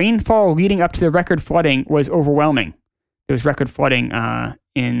Borat, the rainfall leading up to the record flooding was overwhelming. There was record flooding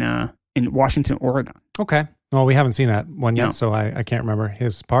in Washington, Oregon. Okay. Well, we haven't seen that one yet, No. so I can't remember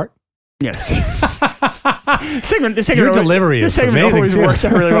his part. Yes. Your delivery is amazing, always too. works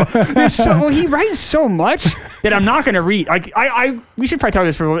out really well. He writes so much that I'm not going to read. We should probably talk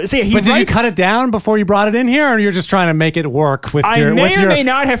this for a little bit. See, But did you cut it down before you brought it in here, or you're just trying to make it work with your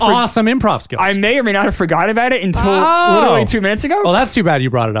awesome improv skills? I may or may not have forgot about it until literally 2 minutes ago. Well, that's too bad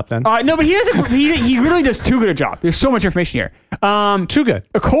you brought it up then. No, but he doesn't. He literally does too good a job. There's so much information here. Too good.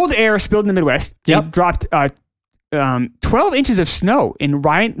 A cold air spilled in the Midwest. Yep. And dropped 12 inches of snow in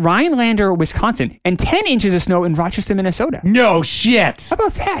Rhinelander, Wisconsin, and 10 inches of snow in Rochester, Minnesota. No shit. How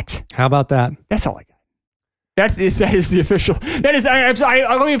about that? How about that? That's all I got. That is the official. That is.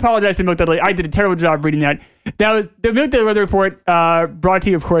 Let me apologize to Milk Dudley. I did a terrible job reading that. That was the Milk Dudley Weather Report, brought to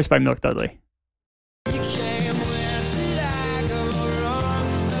you, of course, by Milk Dudley.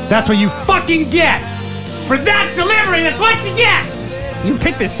 That's what you fucking get for that delivery. That's what you get. You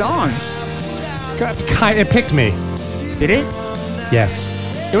picked this song. It picked me. Did it? Yes.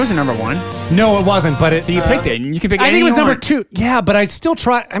 It wasn't number one. No, it wasn't. But it. You picked it, and you can pick. I think it was number two. 2. Yeah, but I still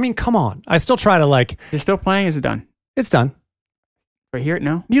try. I mean, come on. I still try to like. Is it still playing? Is it done? It's done. Do I hear it?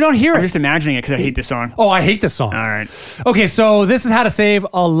 No. You don't hear I'm it. just imagining it because I hate this song. Oh, I hate this song. All right. Okay, so this is How to Save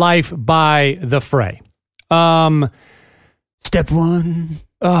a Life by The Fray. Step 1.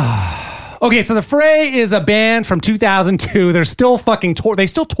 Okay, so The Fray is a band from 2002. They're still fucking tour. They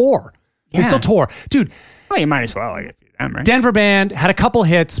still tour. They Yeah. still tour. Dude, Well, you might as well. I guess, right? Denver band, had a couple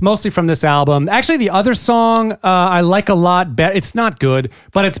hits, mostly from this album. Actually, the other song I like a lot better. It's not good,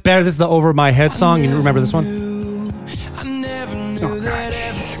 but it's better. This is the Over My Head song. You remember this one?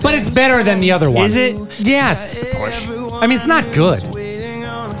 But it's better than the other one. Is it? Yes. Push. I mean, it's not good.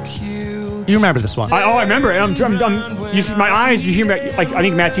 You remember this one? I remember it. You see my eyes. You hear me? Like I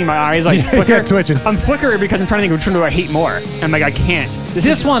think Matt's seeing my eyes like flicker. You're twitching. I'm flickering because I'm trying to think which one do I hate more. I'm like I can't.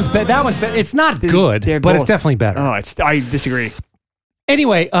 This one's better. That one's better. It's not good, they're but it's both- definitely better. Oh, I disagree.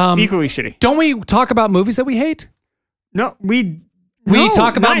 Anyway, Equally shitty. don't we talk about movies that we hate? No, we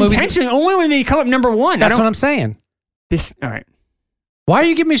talk about not movies- intentionally. Only when they come up number one. That's what I'm saying. All right. Why are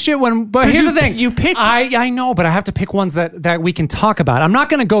you giving me shit when? But here's the thing: you pick. I know, but I have to pick ones that we can talk about. I'm not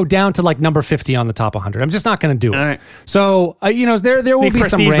going to go down to like number 50 on the top 100. I'm just not going to do it. All right. So there will Big be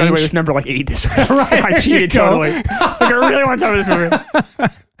Prestige, some by the way, range. was number like 8 this week. Right, I cheated there you go. totally. Like I really want to talk about this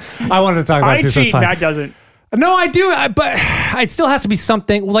movie. I wanted to talk about I it too, so it's cheat. fine. Matt doesn't. No, I do, but it still has to be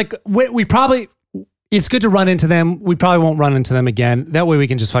something like we probably. It's good to run into them. We probably won't run into them again. That way we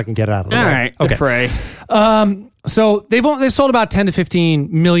can just fucking get it out of the way. All right. Okay. The Fray. So they've sold about 10 to 15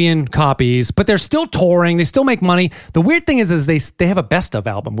 million copies, but they're still touring. They still make money. The weird thing is they have a best of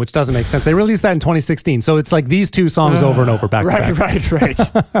album, which doesn't make sense. They released that in 2016. So it's like these two songs over and over back to back. Right.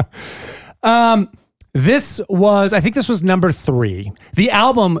 I think this was number 3. The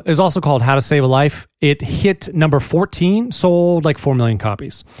album is also called How to Save a Life. It hit number 14, sold like 4 million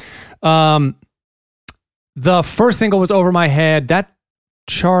copies. The first single was Over My Head. That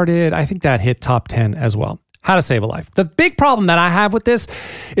charted. I think that hit top 10 as well. How to Save a Life. The big problem that I have with this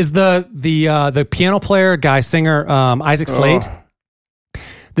is the piano player, guy, singer, Isaac Slade.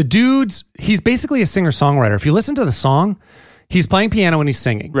 The dude's, he's basically a singer-songwriter. If you listen to the song, he's playing piano and he's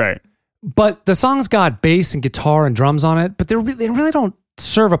singing. Right. But the song's got bass and guitar and drums on it, but they really don't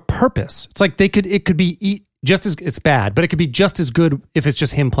serve a purpose. It's like it could be just as, it's bad, but it could be just as good if it's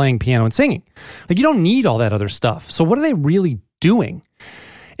just him playing piano and singing. Like you don't need all that other stuff. So what are they really doing?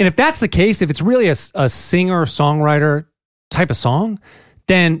 And if that's the case, if it's really a singer-songwriter type of song,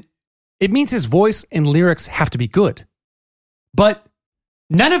 then it means his voice and lyrics have to be good. But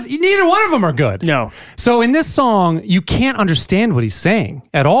Neither one of them are good. No. So in this song, you can't understand what he's saying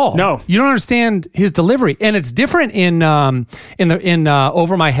at all. No. You don't understand his delivery, and it's different in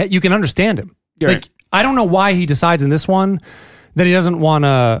Over My Head. You can understand him. You're Like right. I don't know why he decides in this one that he doesn't want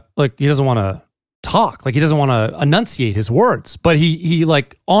to talk, like he doesn't want to enunciate his words, but he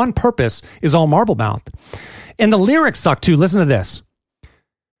like on purpose is all marble mouth. And the lyrics suck too. Listen to this.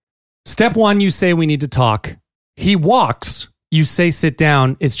 Step 1, you say we need to talk. He walks. You say sit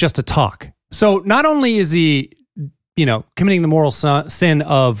down. It's just a talk. So not only is he, committing the moral sin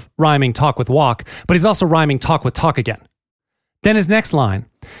of rhyming talk with walk, but he's also rhyming talk with talk again. Then his next line,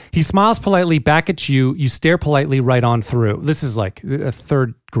 he smiles politely back at you. You stare politely right on through. This is like a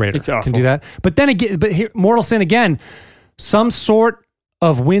third grader It's awful. can do that. But then again, here, mortal sin again, some sort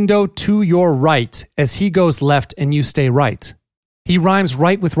of window to your right as he goes left and you stay right. He rhymes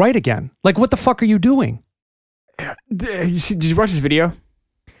right with right again. Like, what the fuck are you doing? Did you watch this video?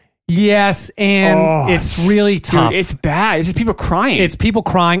 Yes, and it's really tough. Dude, it's bad. It's just people crying. It's people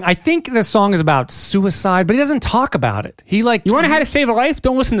crying. I think this song is about suicide, but he doesn't talk about it. He like you want to know how to save a life?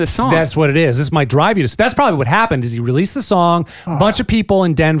 Don't listen to this song. That's what it is. This might drive you to. That's probably what happened. Is he released the song? A bunch of people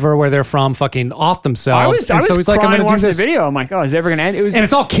in Denver, where they're from, fucking off themselves. I was so he's like, I'm crying going to do watching this. the video. I'm like, oh, is it ever going to end? It was, And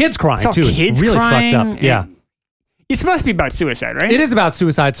it's all kids crying all too. kids It's really crying, fucked up. and Yeah. It's supposed to be about suicide, right? It is about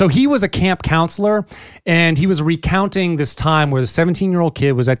suicide. So he was a camp counselor, and he was recounting this time where the 17-year-old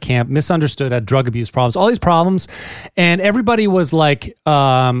kid was at camp, misunderstood, had drug abuse problems, all these problems, and everybody was like,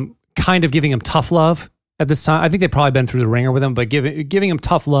 kind of giving him tough love at this time. I think they'd probably been through the ringer with him, but giving him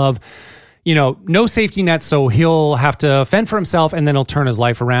tough love. No safety net, so he'll have to fend for himself, and then he'll turn his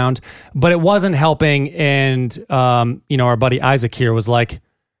life around. But it wasn't helping, and our buddy Isaac here was like,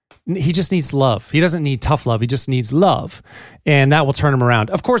 he just needs love. He doesn't need tough love. He just needs love, and that will turn him around.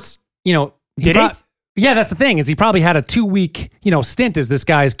 Of course, Did he? Yeah, that's the thing. Is he probably had a 2-week stint as this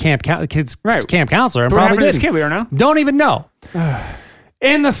guy's camp counselor, and What probably happened to this didn't. kid? We don't know. Don't even know.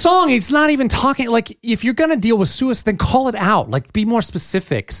 In the song, he's not even talking. Like, if you're gonna deal with suicide, then call it out. Like, be more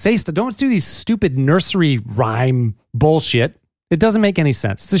specific. Say stuff. Don't do these stupid nursery rhyme bullshit. It doesn't make any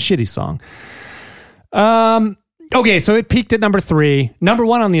sense. It's a shitty song. Okay, so it peaked at number 3, number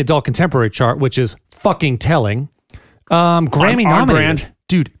 1 on the adult contemporary chart, which is fucking telling. Grammy On nominated, brand.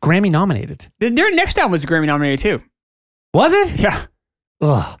 dude. Grammy nominated. Their next album was Grammy nominated too. Was it? Yeah,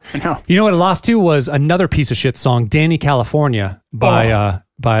 Ugh. I know. You know what it lost to was another piece of shit song, "Danny California" by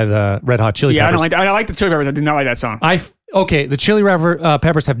the Red Hot Chili Yeah, Peppers. I like the Chili Peppers. I did not like that song. Okay, the Chili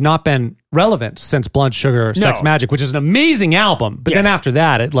Peppers have not been relevant since Blood Sugar Sex No. Magic, which is an amazing album. But then Yes. after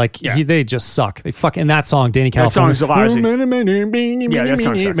that, they just suck. They fucking that song, Danny That California. song's lousy. Yeah, that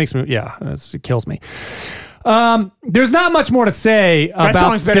song it sucks. makes me. Yeah, it kills me. There's not much more to say about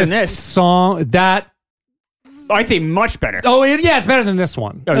song's better this, than this. song. I'd say much better. It's better than this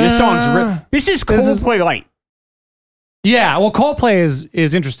one. No, this song's this is Coldplay light. Yeah, well, Coldplay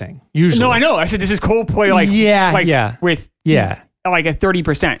is interesting. Usually, No, I know. I said this is Coldplay like with like a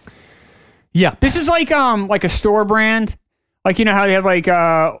 30%. Yeah. This is like a store brand. Like, you know how they have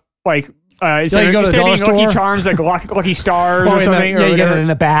instead you go to of the dollar being Lucky store? Charms, like Lucky Stars Or or in something. the, or you get it whatever. in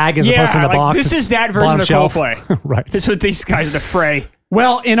the bag as opposed to in the like, box. this It's is that version bottom of shelf. Coldplay. Right. This is what these guys are the fray.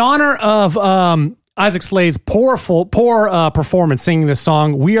 Well, in honor of Isaac Slade's poor performance singing this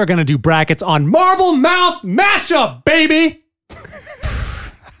song, we are going to do brackets on Marble Mouth Mashup, baby.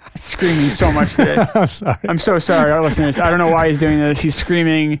 Screaming so much today. I'm sorry. I'm so sorry, our listeners. I don't know why he's doing this. He's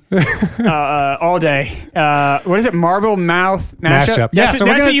screaming all day. What is it? Marble Mouth Mashup? Yeah, That's, so we're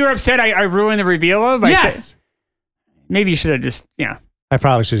that's gonna- what you were upset I ruined the reveal of? Yes. Maybe you should have just, I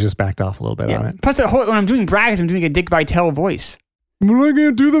probably should have just backed off a little bit on it. Plus, when I'm doing brackets, I'm doing a Dick Vitale voice. Well, I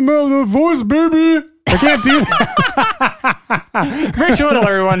can't do the voice, baby. I can't do that. Rich Little,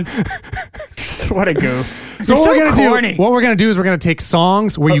 everyone. What a goof. So You're what we're gonna corny. do? What we're gonna do is we're gonna take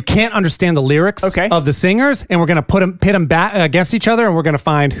songs where you can't understand the lyrics Okay. of the singers, and we're gonna pit them back against each other, and we're gonna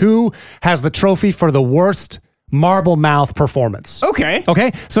find who has the trophy for the worst marble mouth performance. Okay.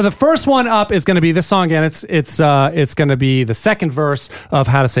 Okay. So the first one up is gonna be this song again. It's gonna be the second verse of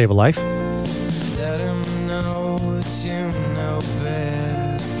 "How to Save a Life." Let him know that you know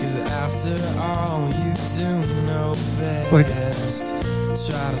best. 'Cause after all, you do know best. Like-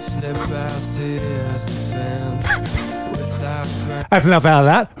 Try to slip past his defense without crying. That's enough out of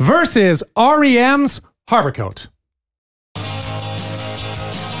that. Versus REM's "Harbor Coat."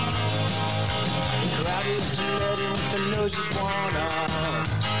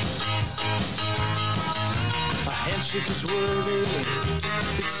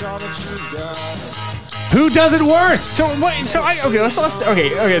 Who does it worse? So what? So okay, let's okay,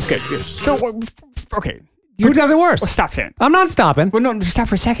 that's good. So okay, Who does it worse? Well, stop saying. I'm not stopping. Well, no, just stop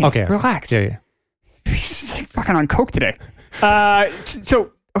for a second. Okay. Relax. Yeah. He's like fucking on coke today.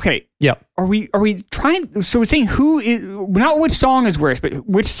 So okay. Yep. Are we trying? So we're saying who is not which song is worse, but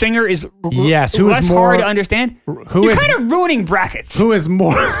which singer is Yes, who is less more- hard to understand? You're kind of ruining brackets. Who is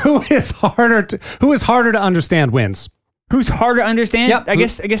harder to understand wins. Who's harder to understand? Yep. I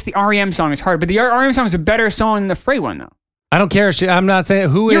guess the REM song is hard, but the REM song is a better song than the Frey one, though. I don't care. I'm not saying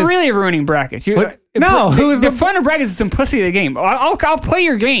who You're is. really ruining brackets. No, who is the the- fun of brackets? Is the simplicity of the game. I'll play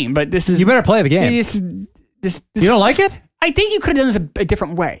your game, but this is You better play the game. This You don't like it? I think you could have done this a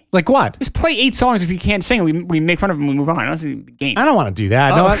different way. Like what? Just play 8 songs. If you can't sing, we make fun of them and we move on. That's a game. I don't want to do that.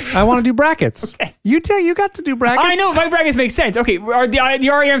 No, Oh. I want to do brackets. Okay. You got to do brackets. I know my brackets make sense. Okay, the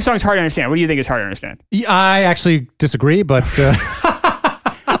REM song is hard to understand. What do you think is hard to understand? I actually disagree, but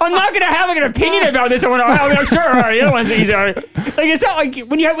I'm not gonna have an opinion about this. I'm sure the other ones are easier. Like it's not like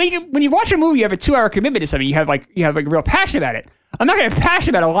when you watch a movie, you have a 2-hour commitment to something. You have real passion about it. I'm not gonna have passion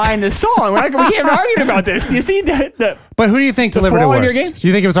about a line in the song. We can't argue about this. Do you see the but who do you think delivered it flaw in your worst? game? Do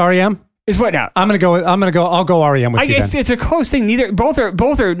you think it was REM? is what now? I'll go REM with I you guess then. it's a close thing. Both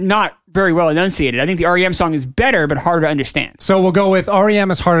are not very well enunciated. I think the REM song is better but harder to understand. So we'll go with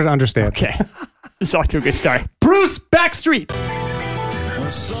REM is harder to understand. Okay, this is off to a good start. Bruce Backstreet.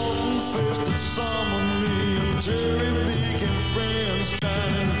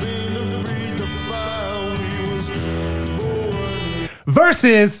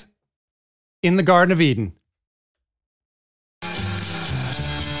 Versus In the Garden of Eden.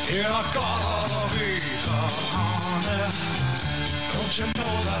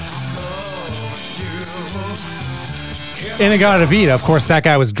 In the Garden of Eden, of course, that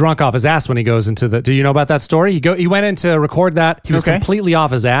guy was drunk off his ass when he goes into the. Do you know about that story? He went in to record that. He was Okay. completely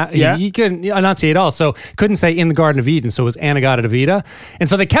off his ass. Yeah. He couldn't enunciate at all, so couldn't say In the Garden of Eden. So it was Anagata Vita, and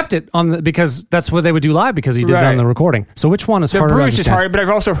so they kept it on because that's what they would do live because he did it Right. on the recording. So which one is The harder? to Bruce is understand? hard, but I've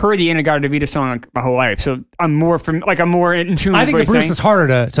also heard the Inagata Vita song my whole life, so I'm more in tune. I with think what the Bruce he's is saying. harder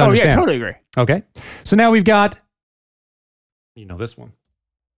to Oh understand. yeah, totally agree. Okay, so now we've got. You know this one.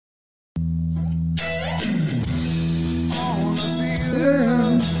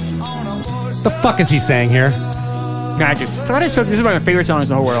 The fuck is he saying here? Magic. So this is one of my favorite songs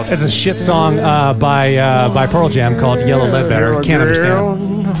in the whole world. It's a shit song by Pearl Jam called Yellow Ledbetter. Can't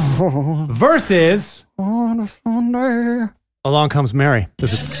understand. Versus Along Comes Mary.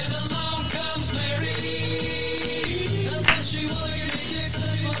 This is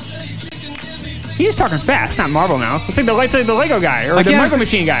He's talking fast, not Marble Mouth. It's like the Lego guy or the can't Micro understand-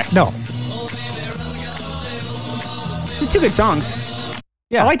 Machine guy. no. It's 2 good songs.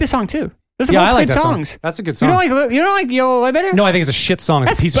 Yeah, I like this song too. Those are Yeah, both I like good that songs. song. That's a good You song. don't like Yellow Ledbetter? No, I think it's a shit song.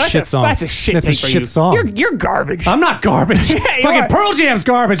 It's a piece of shit song. That's a shit. It's a take for shit you. song. You're garbage. I'm not garbage. Yeah, you Fucking are. Pearl Jam's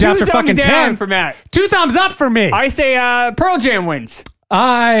garbage 2 after thumbs fucking down 10. for Matt. 2 thumbs up for me. I say Pearl Jam wins.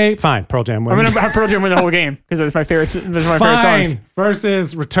 Fine. Pearl Jam I'm wins. gonna have Pearl Jam win the whole game because that's my favorite. That's one of my favorite Fine. songs.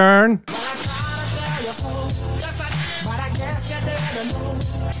 Versus Return.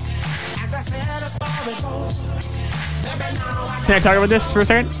 Can I talk about this for a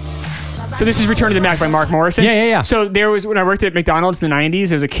second? So this is Return to the Mac by Mark Morrison. Yeah. So there was when I worked at McDonald's in the 90s,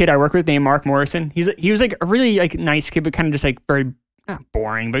 there was a kid I worked with named Mark Morrison. He was like a really like nice kid, but kind of just like very not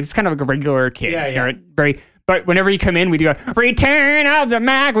boring, but he's kind of like a regular kid. Yeah. You know, very. But whenever he'd come in, we'd go Return of the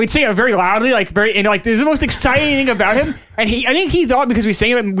Mac. We'd say it very loudly, like very, and like this is the most exciting thing about him. And I think he thought because we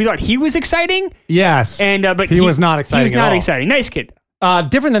sang it, we thought he was exciting. Yes. And but he was not exciting. He was at not all. exciting. Nice kid.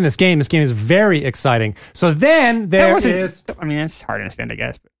 Different than this game. This game is very exciting. So then That there wasn't. is. I mean, that's hard to understand, I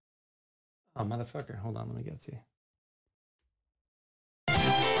guess. But. Oh motherfucker! Hold on, let me get to you.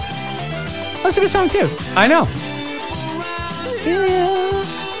 That's a good song too. I know.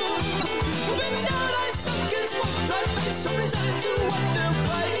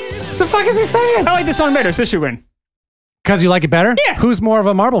 What the fuck is he saying? I like this song better, so this should win. Because you like it better? Yeah. Who's more of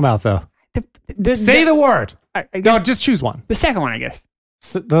a marble mouth though? Say the word. I No, guess just choose one. the second one, I guess.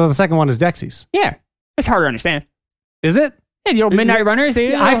 So the second one is Dexy's. Yeah, it's harder to understand. Is it? Yeah, the old Midnight Runners.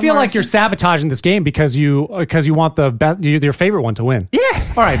 I feel like you're sabotaging this game because you want the best, your favorite one to win. Yeah.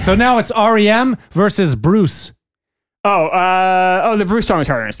 All right, so now it's REM versus Bruce. The Bruce song is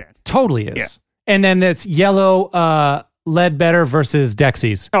hard to understand. Totally is. Yeah. And then it's Yellow Ledbetter versus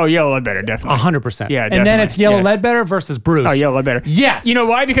Dexy's. Oh, Yellow Ledbetter, definitely. 100%. Yeah, And then definitely. it's Yellow Yes. Ledbetter versus Bruce. Oh, Yellow Ledbetter. Yes. You know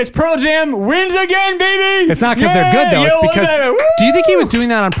why? Because Pearl Jam wins again, baby. It's not because they're good though. It's Yellow because. Ledbetter. Do you think he was Woo! doing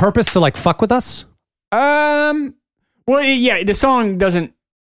that on purpose to like fuck with us? Well, yeah, the song doesn't.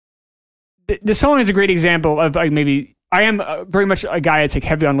 The song is a great example of like maybe I am very much a guy that's like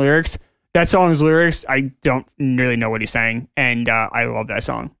heavy on lyrics. That song's lyrics, I don't really know what he's saying, and I love that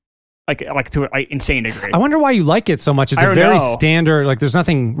song. to an insane degree. I wonder why you like it so much. It's I a don't very know. standard, like there's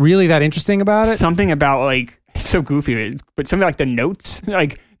nothing really that interesting about it. Something about like it's so goofy, but something like the notes,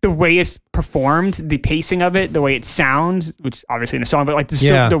 like the way it's performed, the pacing of it, the way it sounds, which obviously in a song, but like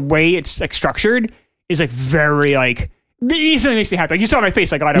the way it's like structured is like very like it easily makes me happy. Like you saw my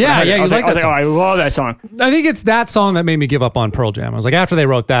face, like I Yeah, heard it. yeah, I you was like like, that oh, I love that song. I think it's that song that made me give up on Pearl Jam. I was like, after they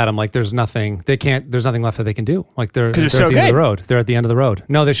wrote that, I'm like, there's nothing left that they can do. Like they're at it's the so end of good. the road. They're at the end of the road.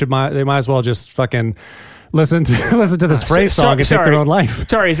 No, they might as well just fucking listen to this phrase song and take sorry. their own life.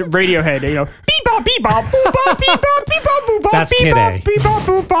 Sorry, it's Radiohead. You know, beep bop, beep bop, boop bop, beep bop, beep bop, boop bop, That's beep Kid bop, A. beep bop,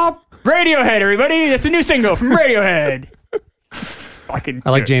 boop bop. Radiohead, everybody. That's a new single from Radiohead. Fucking I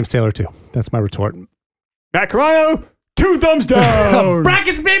like good. James Taylor too. That's my retort. Matt Carano, 2 thumbs down.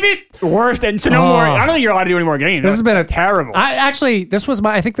 Brackets, baby. Worst, and so no more. I don't think you're allowed to do any more games. This has been terrible. I think this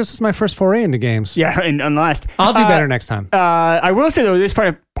was my first foray into games. Yeah, and last. I'll do better next time. I will say though, this part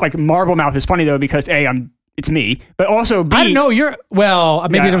of like Marble Mouth is funny though because it's me, but also B. I don't know. Maybe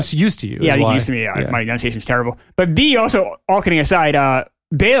Yeah. I'm just used to you. Yeah, is you why. used to me. Yeah. My enunciation's terrible. But B also, all kidding aside,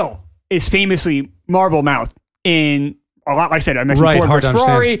 Bale is famously Marble Mouth in a lot. Like I said, I mentioned Right, Ford hard to vs.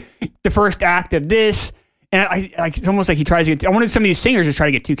 Ferrari, the first act of this. And it's almost like he tries to get. I wonder if some of these singers just try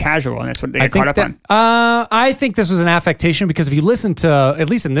to get too casual, and that's what they get caught up on. I think this was an affectation because if you listen to, at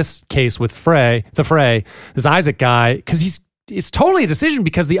least in this case with the Fray, this Isaac guy, because it's totally a decision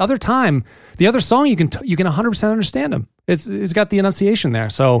because the other song you can 100% understand him. It's got the enunciation there.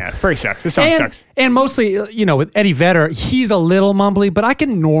 So Yeah, Furry sucks. This song sucks. And mostly, with Eddie Vedder, he's a little mumbly, but I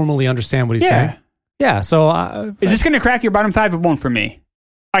can normally understand what he's saying. Yeah. So Is this going to crack your bottom 5? It won't for me.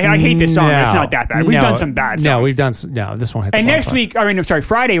 I hate this song. It's not that bad. We've done some bad songs. No, we've done. No, this won't hit. And the next bottom week,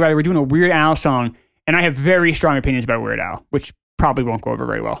 Friday, rather, we're doing a Weird Al song, and I have very strong opinions about Weird Al, which probably won't go over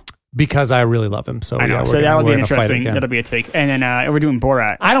very well. because I really love him. So I know. yeah, So that'll be we're an gonna fight interesting. again. That'll be a take. And then we're doing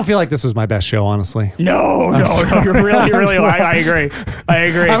Borat. I don't feel like this was my best show, honestly. No, you're really. I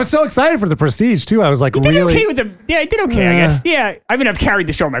agree. I was so excited for the Prestige too. I was like, You did really okay with the. Yeah, I did okay. I guess. Yeah, I mean, I've carried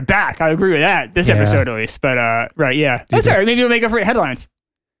the show on my back. I agree with that. This Yeah. episode at least. But right, yeah, that's all right. Maybe we'll make up for headlines.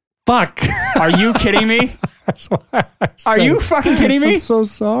 fuck. Are you kidding me? That's why I Are said- you fucking kidding me? I'm so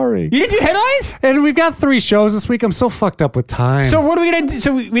sorry. You didn't do headlines? And we've got 3 shows this week. I'm so fucked up with time. So what are we gonna do?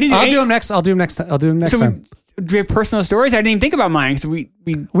 So we didn't. I'll do them next. I'll do them next time. Do we have personal stories? I didn't even think about mine. So we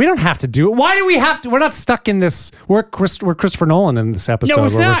We don't have to do it. Why do we have to? We're not stuck in this. We're Christopher Nolan in this episode No,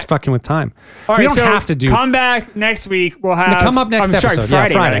 it's where we're not. fucking with time. All we right, don't so have to do. Come back next week. We'll have. come up next I'm sorry, episode. Yeah,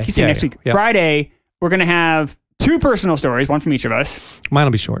 Friday. Friday. Right? I keep saying Yeah, next week. yeah. Friday, we're gonna have 2 personal stories, one from each of us, Mine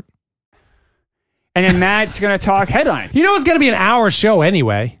will be short. and then Matt's gonna talk headlines. You know it's going to be an hour show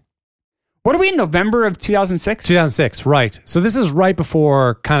anyway. What are we in November of 2006? 2006, right. So this is right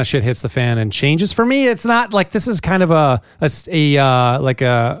before kind of shit hits the fan and changes. For me, it's not like this is kind of a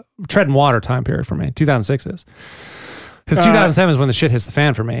tread and water time period for me. 2006 is. Because 2007 is when the shit hits the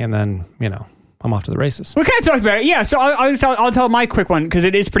fan for me. And then, I'm off to the races. We kind of talked about it. Yeah, so I'll tell my quick one because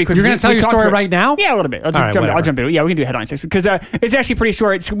it is pretty quick. You're going to tell We your talked story about- right now? Yeah, a little bit. I'll right, jump in. Yeah, we can do headlines next because it's actually pretty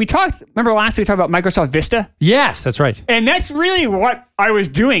short. So we talked. Remember last week we talked about Microsoft Vista, Yes, that's right. and that's really what I was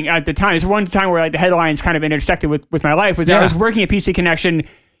doing at the time. It's one time where like the headlines kind of intersected with my life. Was that I Yeah. was working at PC Connection.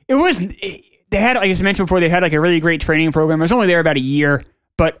 They had, like I mentioned before, they had like a really great training program. I was only there about a year,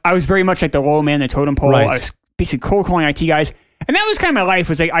 but I was very much like the low man, the totem pole. Right. I was basically cold calling IT guys. And that was kind of my life.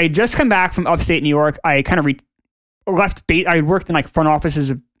 Was like I had just come back from upstate New York. I kind of left. I had worked in like front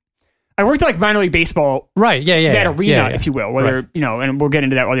offices of. I worked at like minor league baseball. Right, yeah. That arena, yeah. if you will. Whether Right. and we'll get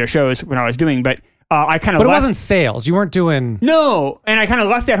into that other shows when I was doing. But I kind of. But it left. wasn't sales. You weren't doing... No, and I kind of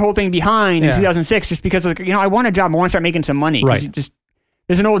left that whole thing behind in Yeah. 2006 just because like I want a job. I want to start making some money. 'Cause Right. you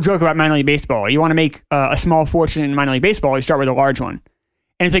there's an old joke about minor league baseball. You want to make a small fortune in minor league baseball. You start with a large one.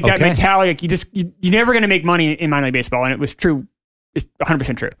 And it's like that Okay. mentality. Like you're never going to make money in minor league baseball, and it was true. It's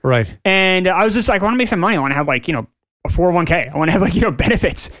 100% true. Right. And I was just like, I want to make some money. I want to have like, a 401k. I want to have like,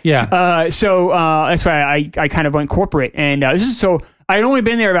 benefits. Yeah. So that's why I kind of went corporate. And so I had only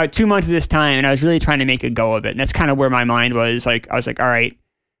been there about 2 months at this time, and I was really trying to make a go of it. And that's kind of where my mind was. Like, I was like, all right.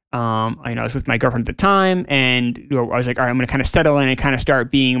 I was with my girlfriend at the time, and I was like, all right, I'm going to kind of settle in and kind of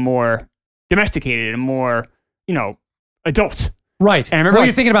start being more domesticated and more, adult. Right. And I remember, well, like-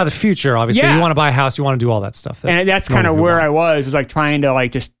 you're thinking about the future, obviously. Yeah. You want to buy a house. You want to do all that stuff. And that's kind of where I was like trying to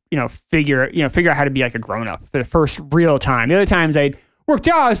like just figure out how to be like a grown up for the first real time. The other times I'd work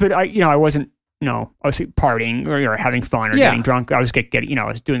jobs, but I wasn't obviously partying or having fun or Yeah. getting drunk. I was I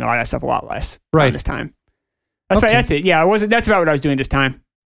was doing a lot of that stuff a lot less Right. this time. That's Okay. right. That's it. Yeah, I wasn't. That's about what I was doing this time.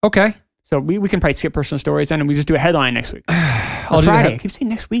 Okay. So we can probably skip personal stories then, and we just do a headline next week. I'll Or do Friday. that. I keep saying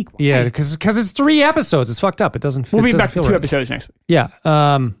next week. Why? Yeah, because it's 3 episodes. It's fucked up. It doesn't. We'll it be doesn't back to feel 2 right. episodes next week. Yeah.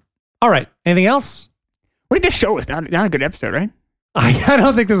 All right. Anything else? What did this show was? Not a good episode, right? I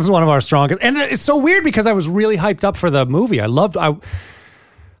don't think this is one of our strongest. And it's so weird because I was really hyped up for the movie.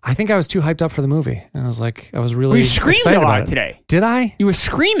 I think I was too hyped up for the movie. And I was really You screamed a excited lot about it. today. Did I? You were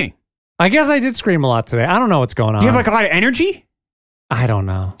screaming. I guess I did scream a lot today. I don't know what's going on. Do you have like a lot of energy? I don't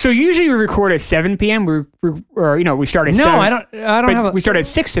know. So usually we record at 7 p.m. We start at 7. No, I don't have. We start at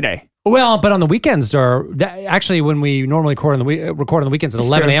 6 today. Well, but on the weekends, actually, when we normally record on the weekends at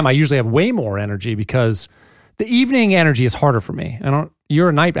 11 a.m., I usually have way more energy because the evening energy is harder for me. You're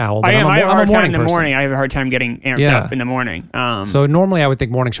a night owl. But I am. I have a hard time in the person. morning. I have a hard time getting amped up in the morning. So normally I would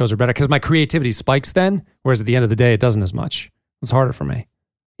think morning shows are better because my creativity spikes then, whereas at the end of the day, it doesn't as much. It's harder for me.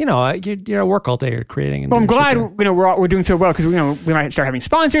 You're at work all day. You're creating. And well, I'm doing glad shit we're doing so well because we might start having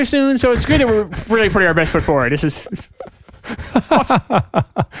sponsors soon. So it's good that we're really putting our best foot forward. This is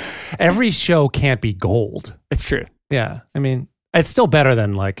every show can't be gold. it's true. Yeah, I mean it's still better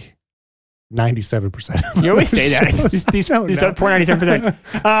than like 97%. You always say that. These poor 97%.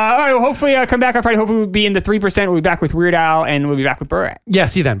 All right. Well, hopefully come back on Friday. Hopefully we'll be in the 3%. We'll be back with Weird Al and we'll be back with Borat. Yeah.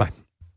 See you then. Bye.